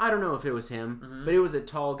Vaughn. I don't know if it was him, but it was a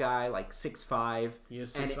tall guy, like 6'5". He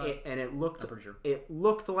is 6'5". And it looked, I'm pretty sure. It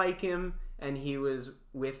looked like him, and he was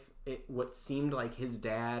with what seemed like his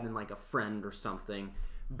dad and like a friend or something.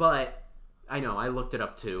 But I know, I looked it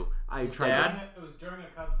up too. It was during a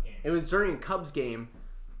Cubs game. It was during a Cubs game.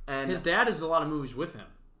 And his dad is in a lot of movies with him.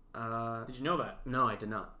 Did you know that? No, I did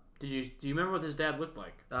not. Do you remember what his dad looked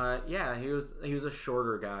like? Yeah, he was a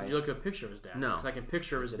shorter guy. Did you look at a picture of his dad? No, 'cause I can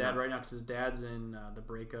picture his dad right now because his dad's in The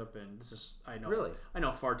Breakup, and this is I know really I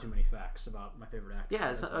know far too many facts about my favorite actor.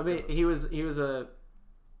 Yeah, I mean he was a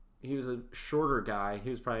shorter guy.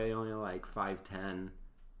 He was probably only like 5'10",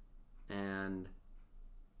 and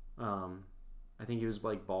I think he was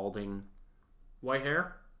like balding. White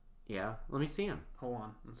hair. Yeah, let me see him. Hold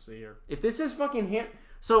on, let's see here. If this is fucking him.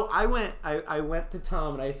 So I went to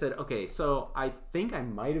Tom and I said, okay, so I think I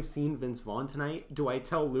might have seen Vince Vaughn tonight. Do I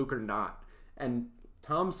tell Luke or not? And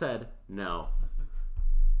Tom said, no.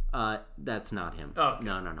 That's not him. Oh.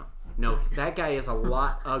 No, that guy is a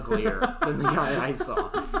lot uglier than the guy I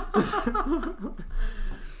saw.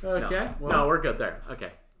 Okay. No, we're good there.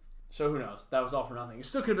 Okay. So who knows? That was all for nothing. It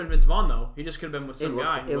still could have been Vince Vaughn, though. He just could have been with some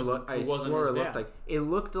guy who wasn't his dad. It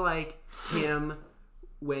looked like him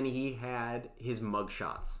when he had his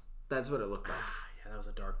mugshots. That's what it looked like. Yeah, that was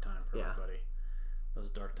a dark time for everybody. That was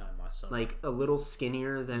a dark time last summer. Like a little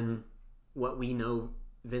skinnier than what we know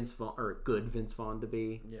Vince Vaughn or good Vince Vaughn to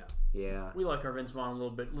be. Yeah. Yeah. We like our Vince Vaughn a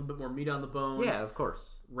little bit more meat on the bones. Yeah, of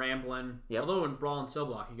course. Rambling. Yep. Although in Brawl and Cell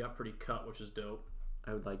Block he got pretty cut, which is dope.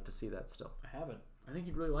 I would like to see that still. I haven't. I think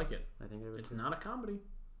you'd really like it. I think I would. It's not a comedy.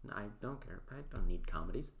 I don't care. I don't need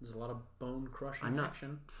comedies. There's a lot of bone-crushing action.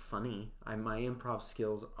 I'm not funny. My improv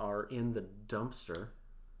skills are in the dumpster.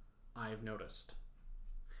 I've noticed.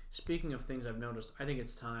 Speaking of things I've noticed, I think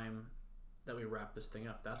it's time that we wrap this thing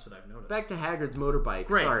up. That's what I've noticed. Back to Hagrid's motorbike.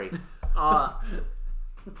 Great. Sorry.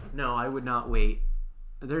 No, I would not wait.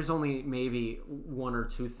 There's only maybe one or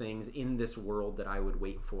two things in this world that I would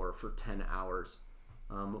wait for 10 hours.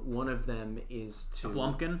 One of them is to... A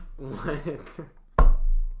Blumpkin?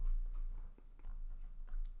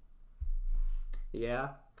 Yeah.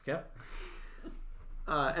 Okay.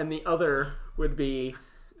 And the other would be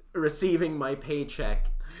receiving my paycheck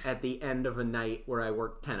at the end of a night where I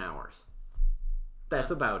worked 10 hours.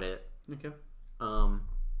 That's about it. Okay.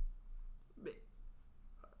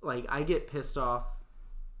 Like, I get pissed off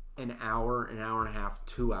an hour and a half,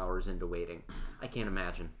 2 hours into waiting. I can't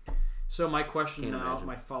imagine. So my question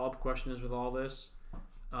my follow-up question is with all this,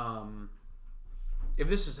 if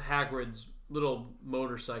this is Hagrid's little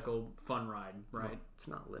motorcycle fun ride, right? No, it's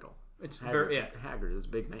not little. It's very, yeah. Hagrid is a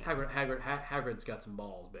big man. Hagrid's got some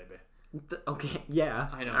balls, baby. Okay, yeah.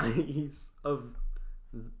 I know. He's of...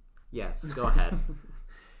 Yes, go ahead.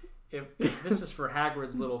 If this is for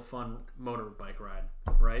Hagrid's little fun motorbike ride,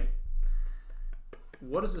 right?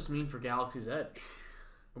 What does this mean for Galaxy's Edge?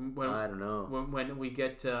 I don't know. When we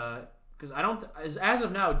get because I don't as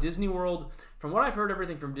of now Disney World, from what I've heard,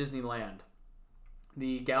 everything from Disneyland,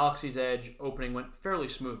 the Galaxy's Edge opening went fairly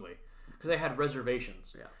smoothly because they had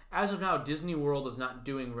reservations. Yeah. As of now, Disney World is not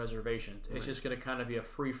doing reservations. It's just going to kind of be a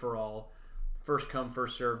free for all, first come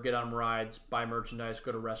first serve. Get on rides, buy merchandise,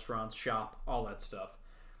 go to restaurants, shop, all that stuff.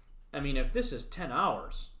 I mean, if this is 10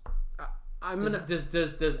 hours,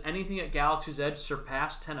 does anything at Galaxy's Edge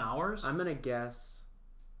surpass 10 hours? I'm gonna guess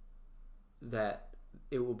that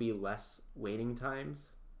it will be less waiting times,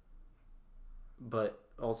 but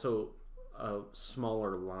also a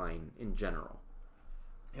smaller line in general.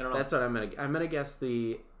 I don't know. That's what I'm gonna guess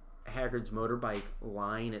the Hagrid's motorbike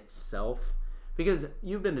line itself, because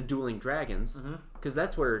you've been to Dueling Dragons, because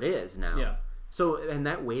that's where it is now. Yeah. So, and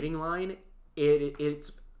that waiting line,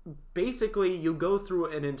 it's basically you go through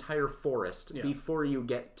an entire forest before you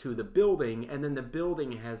get to the building, and then the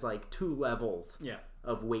building has like 2 levels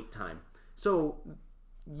of wait time. So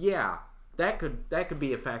yeah, that could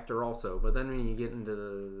be a factor also. But then when you get into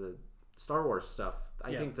the Star Wars stuff,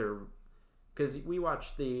 I think they're, because we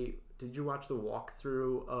watched did you watch the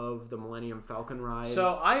walkthrough of the Millennium Falcon ride?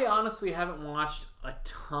 So I honestly haven't watched a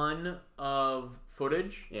ton of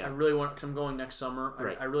footage. Yeah. I really want, because I'm going next summer.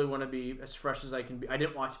 Right. I really want to be as fresh as I can be. I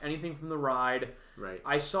didn't watch anything from the ride. Right.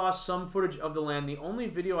 I saw some footage of the land. The only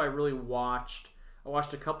video I really watched, I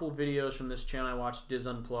watched a couple of videos from this channel. I watched Diz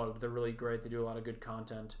Unplugged. They're really great. They do a lot of good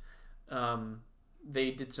content. They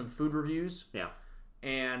did some food reviews. Yeah.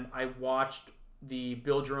 And I watched the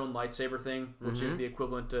build your own lightsaber thing, which is the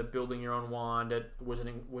equivalent to building your own wand at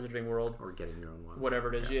Wizarding World, or getting your own wand,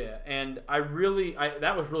 whatever it is. Yeah. And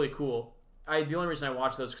that was really cool. The only reason I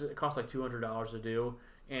watched those because it costs like $200 to do,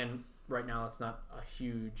 and right now it's not a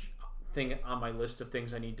huge thing on my list of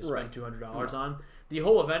things I need to spend $200 on. The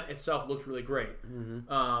whole event itself looks really great.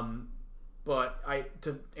 But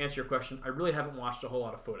to answer your question, I really haven't watched a whole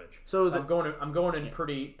lot of footage. So I'm going in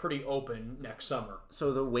pretty open next summer.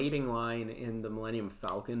 So the waiting line in the Millennium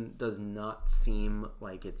Falcon does not seem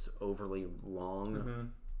like it's overly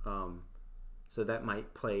long. So that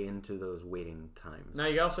might play into those waiting times. Now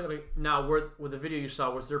you also with the video you saw,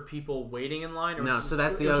 was there people waiting in line? Or no, so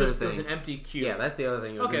that's the other thing. It was an empty queue. Yeah, that's the other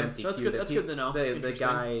thing. It was an empty queue. That's good to know. The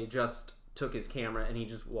guy just took his camera and he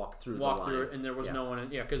just walked through the line. And there was no one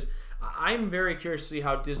in. Yeah, because I'm very curious to see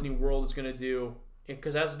how Disney World is going to do.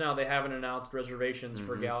 Because as of now, they haven't announced reservations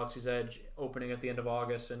for Galaxy's Edge opening at the end of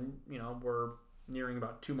August. And, we're nearing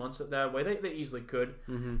about 2 months that way. They easily could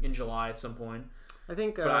in July at some point. I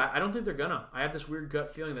think, but I don't think they're gonna. I have this weird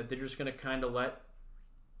gut feeling that they're just gonna kind of let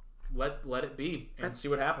it be and see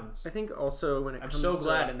what happens. I think also when I'm so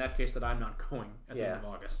glad in that case that I'm not going at the end of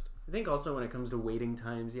August. I think also when it comes to waiting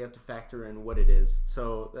times, you have to factor in what it is.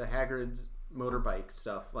 So the Hagrid's motorbike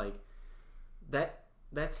stuff, like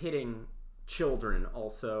that's hitting children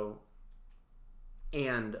also,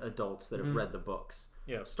 and adults that have read the books.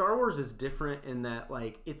 Yeah, Star Wars is different in that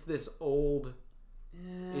it's this old.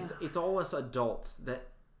 Yeah. It's all us adults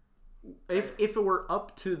that if it were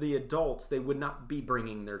up to the adults, they would not be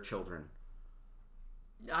bringing their children.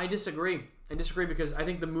 I disagree because I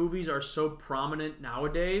think the movies are so prominent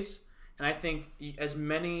nowadays, and I think as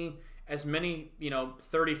many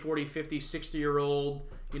 30, 40, 50, 60-year-old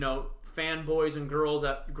fanboys and girls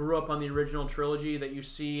that grew up on the original trilogy that you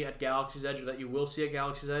see at Galaxy's Edge or that you will see at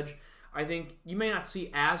Galaxy's Edge, I think you may not see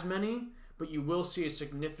as many, but you will see a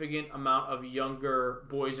significant amount of younger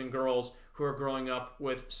boys and girls who are growing up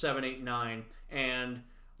with 7, 8, 9, and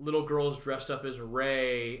little girls dressed up as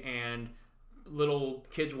Rey, and little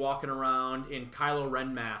kids walking around in Kylo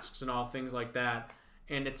Ren masks and all things like that.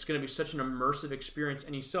 And it's going to be such an immersive experience.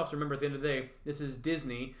 And you still have to remember, at the end of the day, this is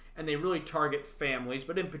Disney, and they really target families,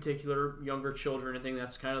 but in particular, younger children. I think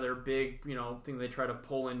that's kind of their big, thing they try to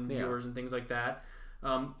pull in viewers and things like that.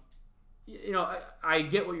 I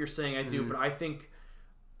get what you're saying, I do, but I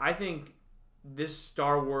think this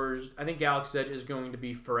Star Wars, I think Galaxy's Edge is going to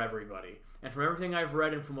be for everybody. And from everything I've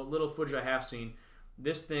read and from what little footage I have seen,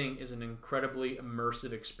 this thing is an incredibly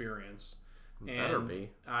immersive experience. Better be.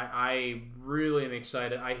 I really am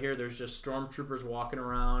excited. I hear there's just stormtroopers walking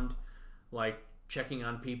around, like checking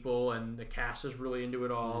on people, and the cast is really into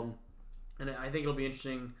it all. And I think it'll be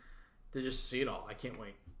interesting to just see it all. I can't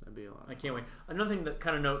wait. That'd be a lot. I can't wait. Another thing that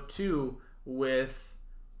kind of note too with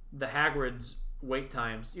the Hagrid's wait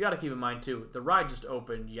times, you got to keep in mind too. The ride just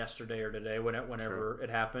opened yesterday or today, whenever it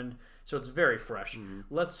happened, so it's very fresh.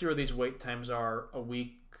 Let's see where these wait times are a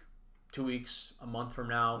week, 2 weeks, a month from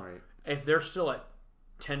now. Right. If they're still at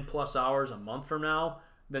 10+ hours a month from now,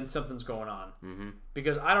 then something's going on.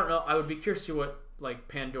 Because I don't know. I would be curious to see what like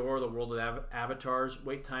Pandora, the World of Avatars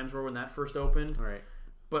wait times were when that first opened. Right.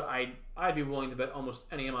 But I'd be willing to bet almost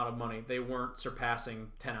any amount of money they weren't surpassing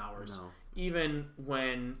 10 hours. No. Even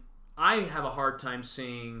when I have a hard time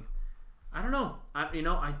seeing, I don't know.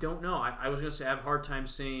 I don't know. I was going to say I have a hard time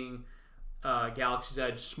seeing Galaxy's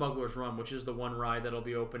Edge Smuggler's Run, which is the one ride that'll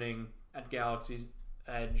be opening at Galaxy's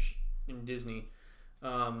Edge in Disney.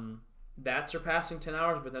 That surpassing 10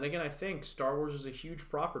 hours, but then again, I think Star Wars is a huge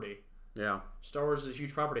property. Yeah. Star Wars is a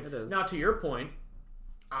huge property. It is. Now, to your point,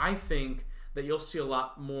 I think that you'll see a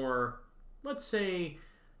lot more, let's say,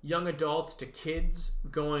 young adults to kids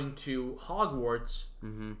going to Hogwarts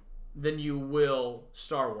than you will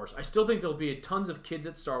Star Wars. I still think there'll be tons of kids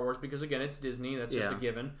at Star Wars because, again, it's Disney. That's just a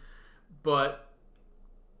given. But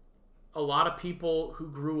a lot of people who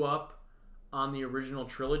grew up on the original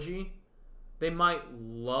trilogy, they might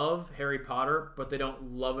love Harry Potter, but they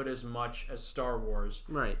don't love it as much as Star Wars.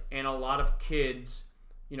 Right. And a lot of kids,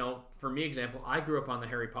 for me, example, I grew up on the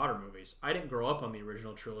Harry Potter movies. I didn't grow up on the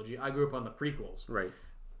original trilogy. I grew up on the prequels. Right.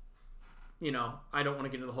 I don't want to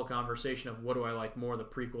get into the whole conversation of what do I like more, the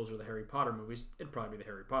prequels or the Harry Potter movies. It'd probably be the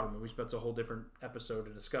Harry Potter movies, but it's a whole different episode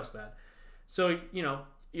to discuss that. So,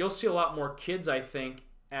 you'll see a lot more kids, I think,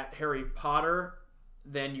 at Harry Potter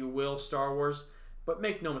than you will Star Wars. But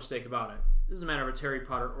make no mistake about it. It doesn't matter if it's Harry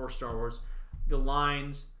Potter or Star Wars. The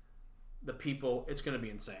lines, the people, it's going to be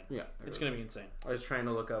insane. Yeah. It's going to be insane. I was trying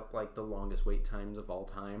to look up like the longest wait times of all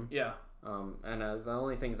time. Yeah. And the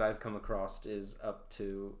only things I've come across is up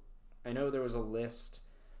to, I know there was a list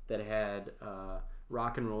that had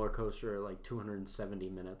Rock and Roller Coaster like 270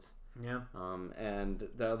 minutes. Yeah. And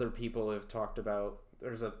the other people have talked about,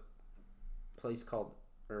 there's a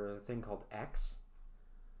thing called X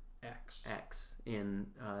in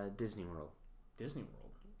Disney World.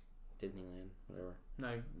 Disneyland, whatever.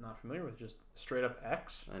 No, not familiar with just straight up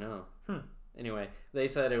X. I know. Anyway, they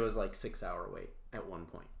said it was like 6 hour wait at one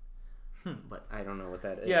point. But I don't know what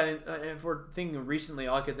that is. Yeah, and if we're thinking recently,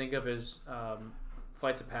 all I could think of is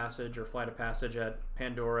Flight of Passage at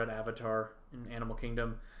Pandora at Avatar in Animal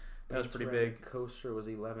Kingdom. That was pretty big. Coaster was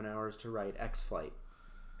 11 hours to ride X-Flight.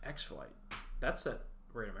 X-Flight. That's at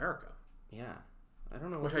Great America. Yeah. I don't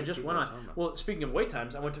know which I just went on. Well, speaking of wait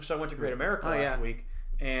times, I went to Great America last week,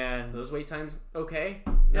 and those wait times okay?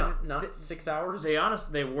 Not 6 hours.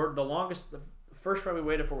 They were the longest. The first ride we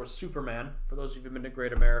waited for was Superman. For those of you who've been to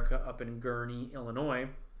Great America up in Gurnee, Illinois,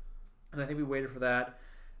 and I think we waited for that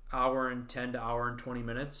hour and 10 to hour and 20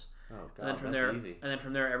 minutes. Oh God, and then from there, easy. And then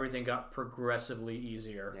from there, everything got progressively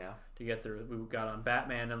easier. Yeah. To get through, we got on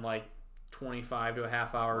Batman in like 25 to a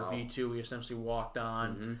half hour V2. We essentially walked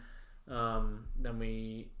on. Then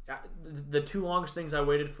the two longest things I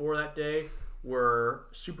waited for that day were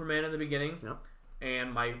Superman in the beginning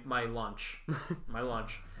and my lunch.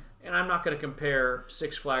 And I'm not going to compare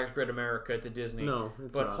Six Flags Great America to Disney. No,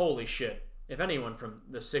 but holy shit. If anyone from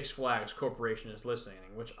the Six Flags Corporation is listening,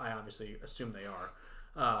 which I obviously assume they are,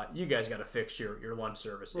 you guys got to fix your lunch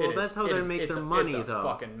service. Well, that's how they make their money, though. It's a though.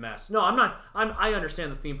 fucking mess. No, I'm not. I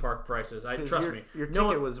understand the theme park prices. Trust me. Your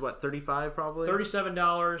ticket was what, $35 probably?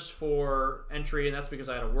 $37 for entry, and that's because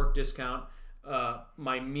I had a work discount.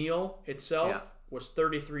 My meal itself was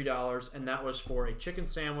 $33, and that was for a chicken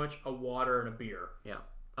sandwich, a water, and a beer. Yeah.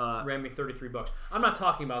 Ran me $33. I'm not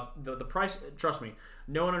talking about the price. Trust me,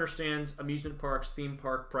 no one understands amusement parks, theme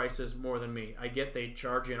park prices more than me. I get they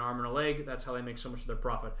charge you an arm and a leg. That's how they make so much of their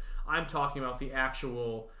profit. I'm talking about the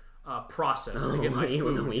actual process to get my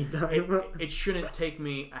food. Wait time. It shouldn't take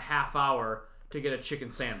me a half hour to get a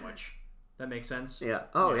chicken sandwich. That makes sense? Yeah.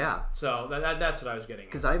 Oh, yeah. So that's what I was getting at.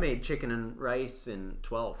 Because I made chicken and rice in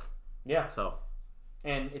 12. Yeah. So.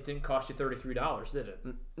 And it didn't cost you $33, did it?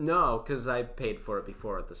 No, because I paid for it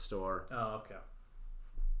before at the store. Oh, okay.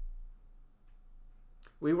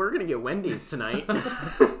 We were going to get Wendy's tonight.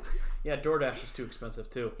 Yeah, DoorDash is too expensive,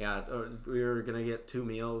 too. Yeah, we were going to get 2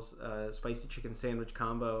 meals, a spicy chicken sandwich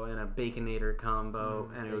combo and a Baconator combo,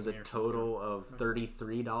 and it was a total of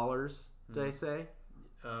 $33, did I say?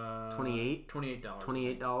 28 $28.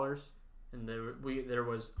 $28. And there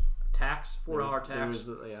was tax, $4 tax.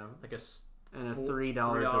 Like a $3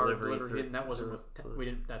 delivery. And that wasn't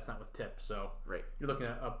with that's not with tip. So right, you're looking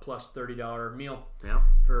at a plus $30 meal. Yeah.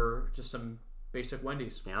 For just some basic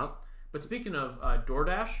Wendy's. Yeah. But speaking of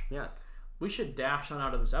DoorDash, yes, we should dash on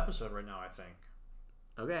out of this episode right now. I think.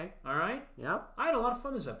 Okay. All right. Yep. I had a lot of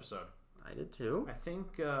fun this episode. I did too. I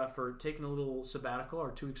think for taking a little sabbatical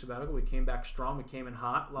or 2 week sabbatical, we came back strong. We came in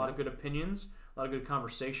hot. A lot of good opinions. A lot of good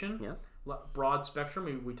conversation. Yes. Broad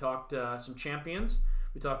spectrum. We talked some champions.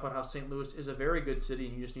 We talked about how St. Louis is a very good city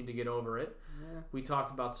and you just need to get over it. Yeah. We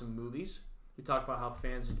talked about some movies. We talked about how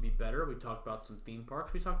fans need to be better. We talked about some theme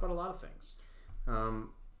parks. We talked about a lot of things.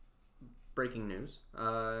 Breaking news.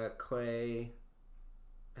 KLAY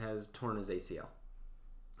has torn his ACL.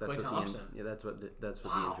 That's KLAY Thompson. That's what the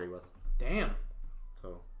injury was. Damn.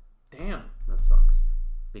 So. Damn. That sucks.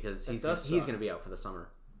 Because he's going to be out for the summer.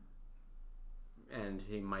 And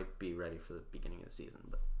he might be ready for the beginning of the season,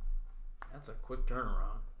 but that's a quick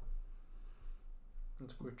turnaround.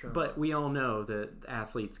 But we all know that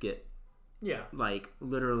athletes get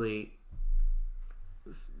literally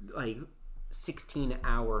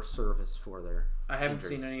 16-hour service for their I haven't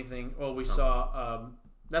injuries. seen anything. Well, we saw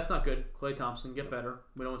that's not good. KLAY Thompson, get better.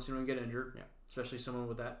 We don't want to see anyone get injured. Yeah. Especially someone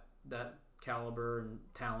with that caliber and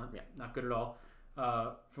talent. Yeah. Not good at all.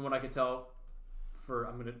 From what I could tell,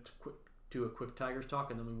 I'm going to do a quick Tigers talk,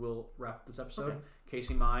 and then we will wrap this episode. Okay.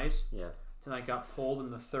 Casey Mize. Yes. Tonight got pulled in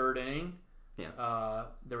the 3rd inning. Yes.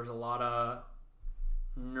 There was a lot of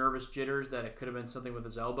nervous jitters that it could have been something with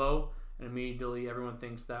his elbow, and immediately everyone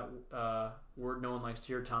thinks that word no one likes to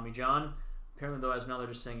hear, Tommy John. Apparently, though, as now they're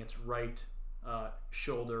just saying it's right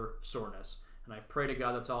shoulder soreness. And I pray to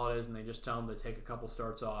God that's all it is, and they just tell him to take a couple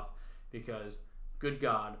starts off because, good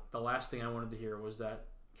God, the last thing I wanted to hear was that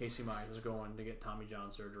Casey Mize was going to get Tommy John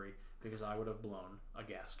surgery because I would have blown a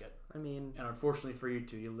gasket. I mean... And unfortunately for you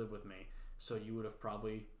two, you live with me, so you would have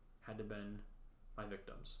probably had to been my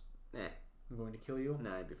victims. I'm going to kill you?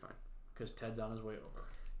 Nah, I'd be fine. Because Ted's on his way over.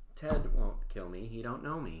 Ted won't kill me. He don't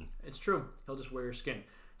know me. It's true. He'll just wear your skin.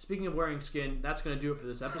 Speaking of wearing skin, that's going to do it for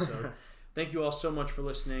this episode. Thank you all so much for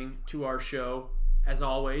listening to our show. As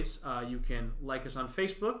always, you can like us on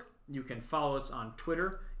Facebook. You can follow us on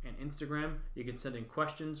Twitter and Instagram. You can send in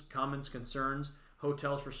questions, comments, concerns,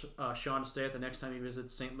 hotels for Sean to stay at the next time he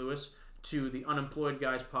visits St. Louis to the Unemployed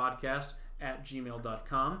Guys podcast at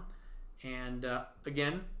gmail.com. And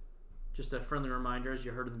again, just a friendly reminder, as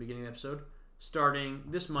you heard in the beginning of the episode, starting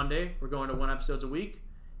this Monday, we're going to 1 episode a week.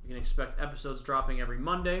 You can expect episodes dropping every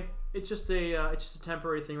Monday. It's just a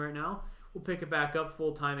temporary thing right now. We'll pick it back up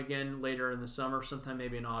full time again later in the summer, sometime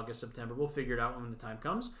maybe in August, September. We'll figure it out when the time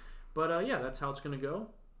comes. But yeah, that's how it's going to go.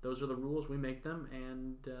 Those are the rules. We make them,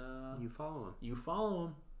 and you follow them. You follow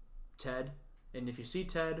them, Ted. And if you see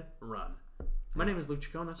Ted, run. My name is Luke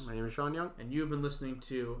Chaconis. My name is Sean Young. And you've been listening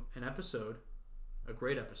to an episode, a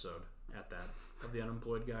great episode at that, of the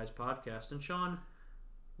Unemployed Guys podcast. And Sean,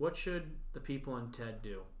 what should the people in Ted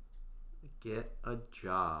do? Get a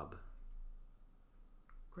job.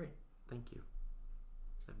 Great. Thank you.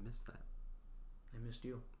 I've missed that. I missed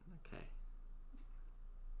you. Okay.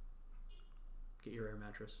 Get your air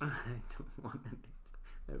mattress. I don't want it.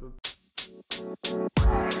 I have a...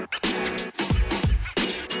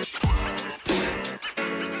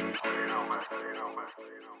 You know, man.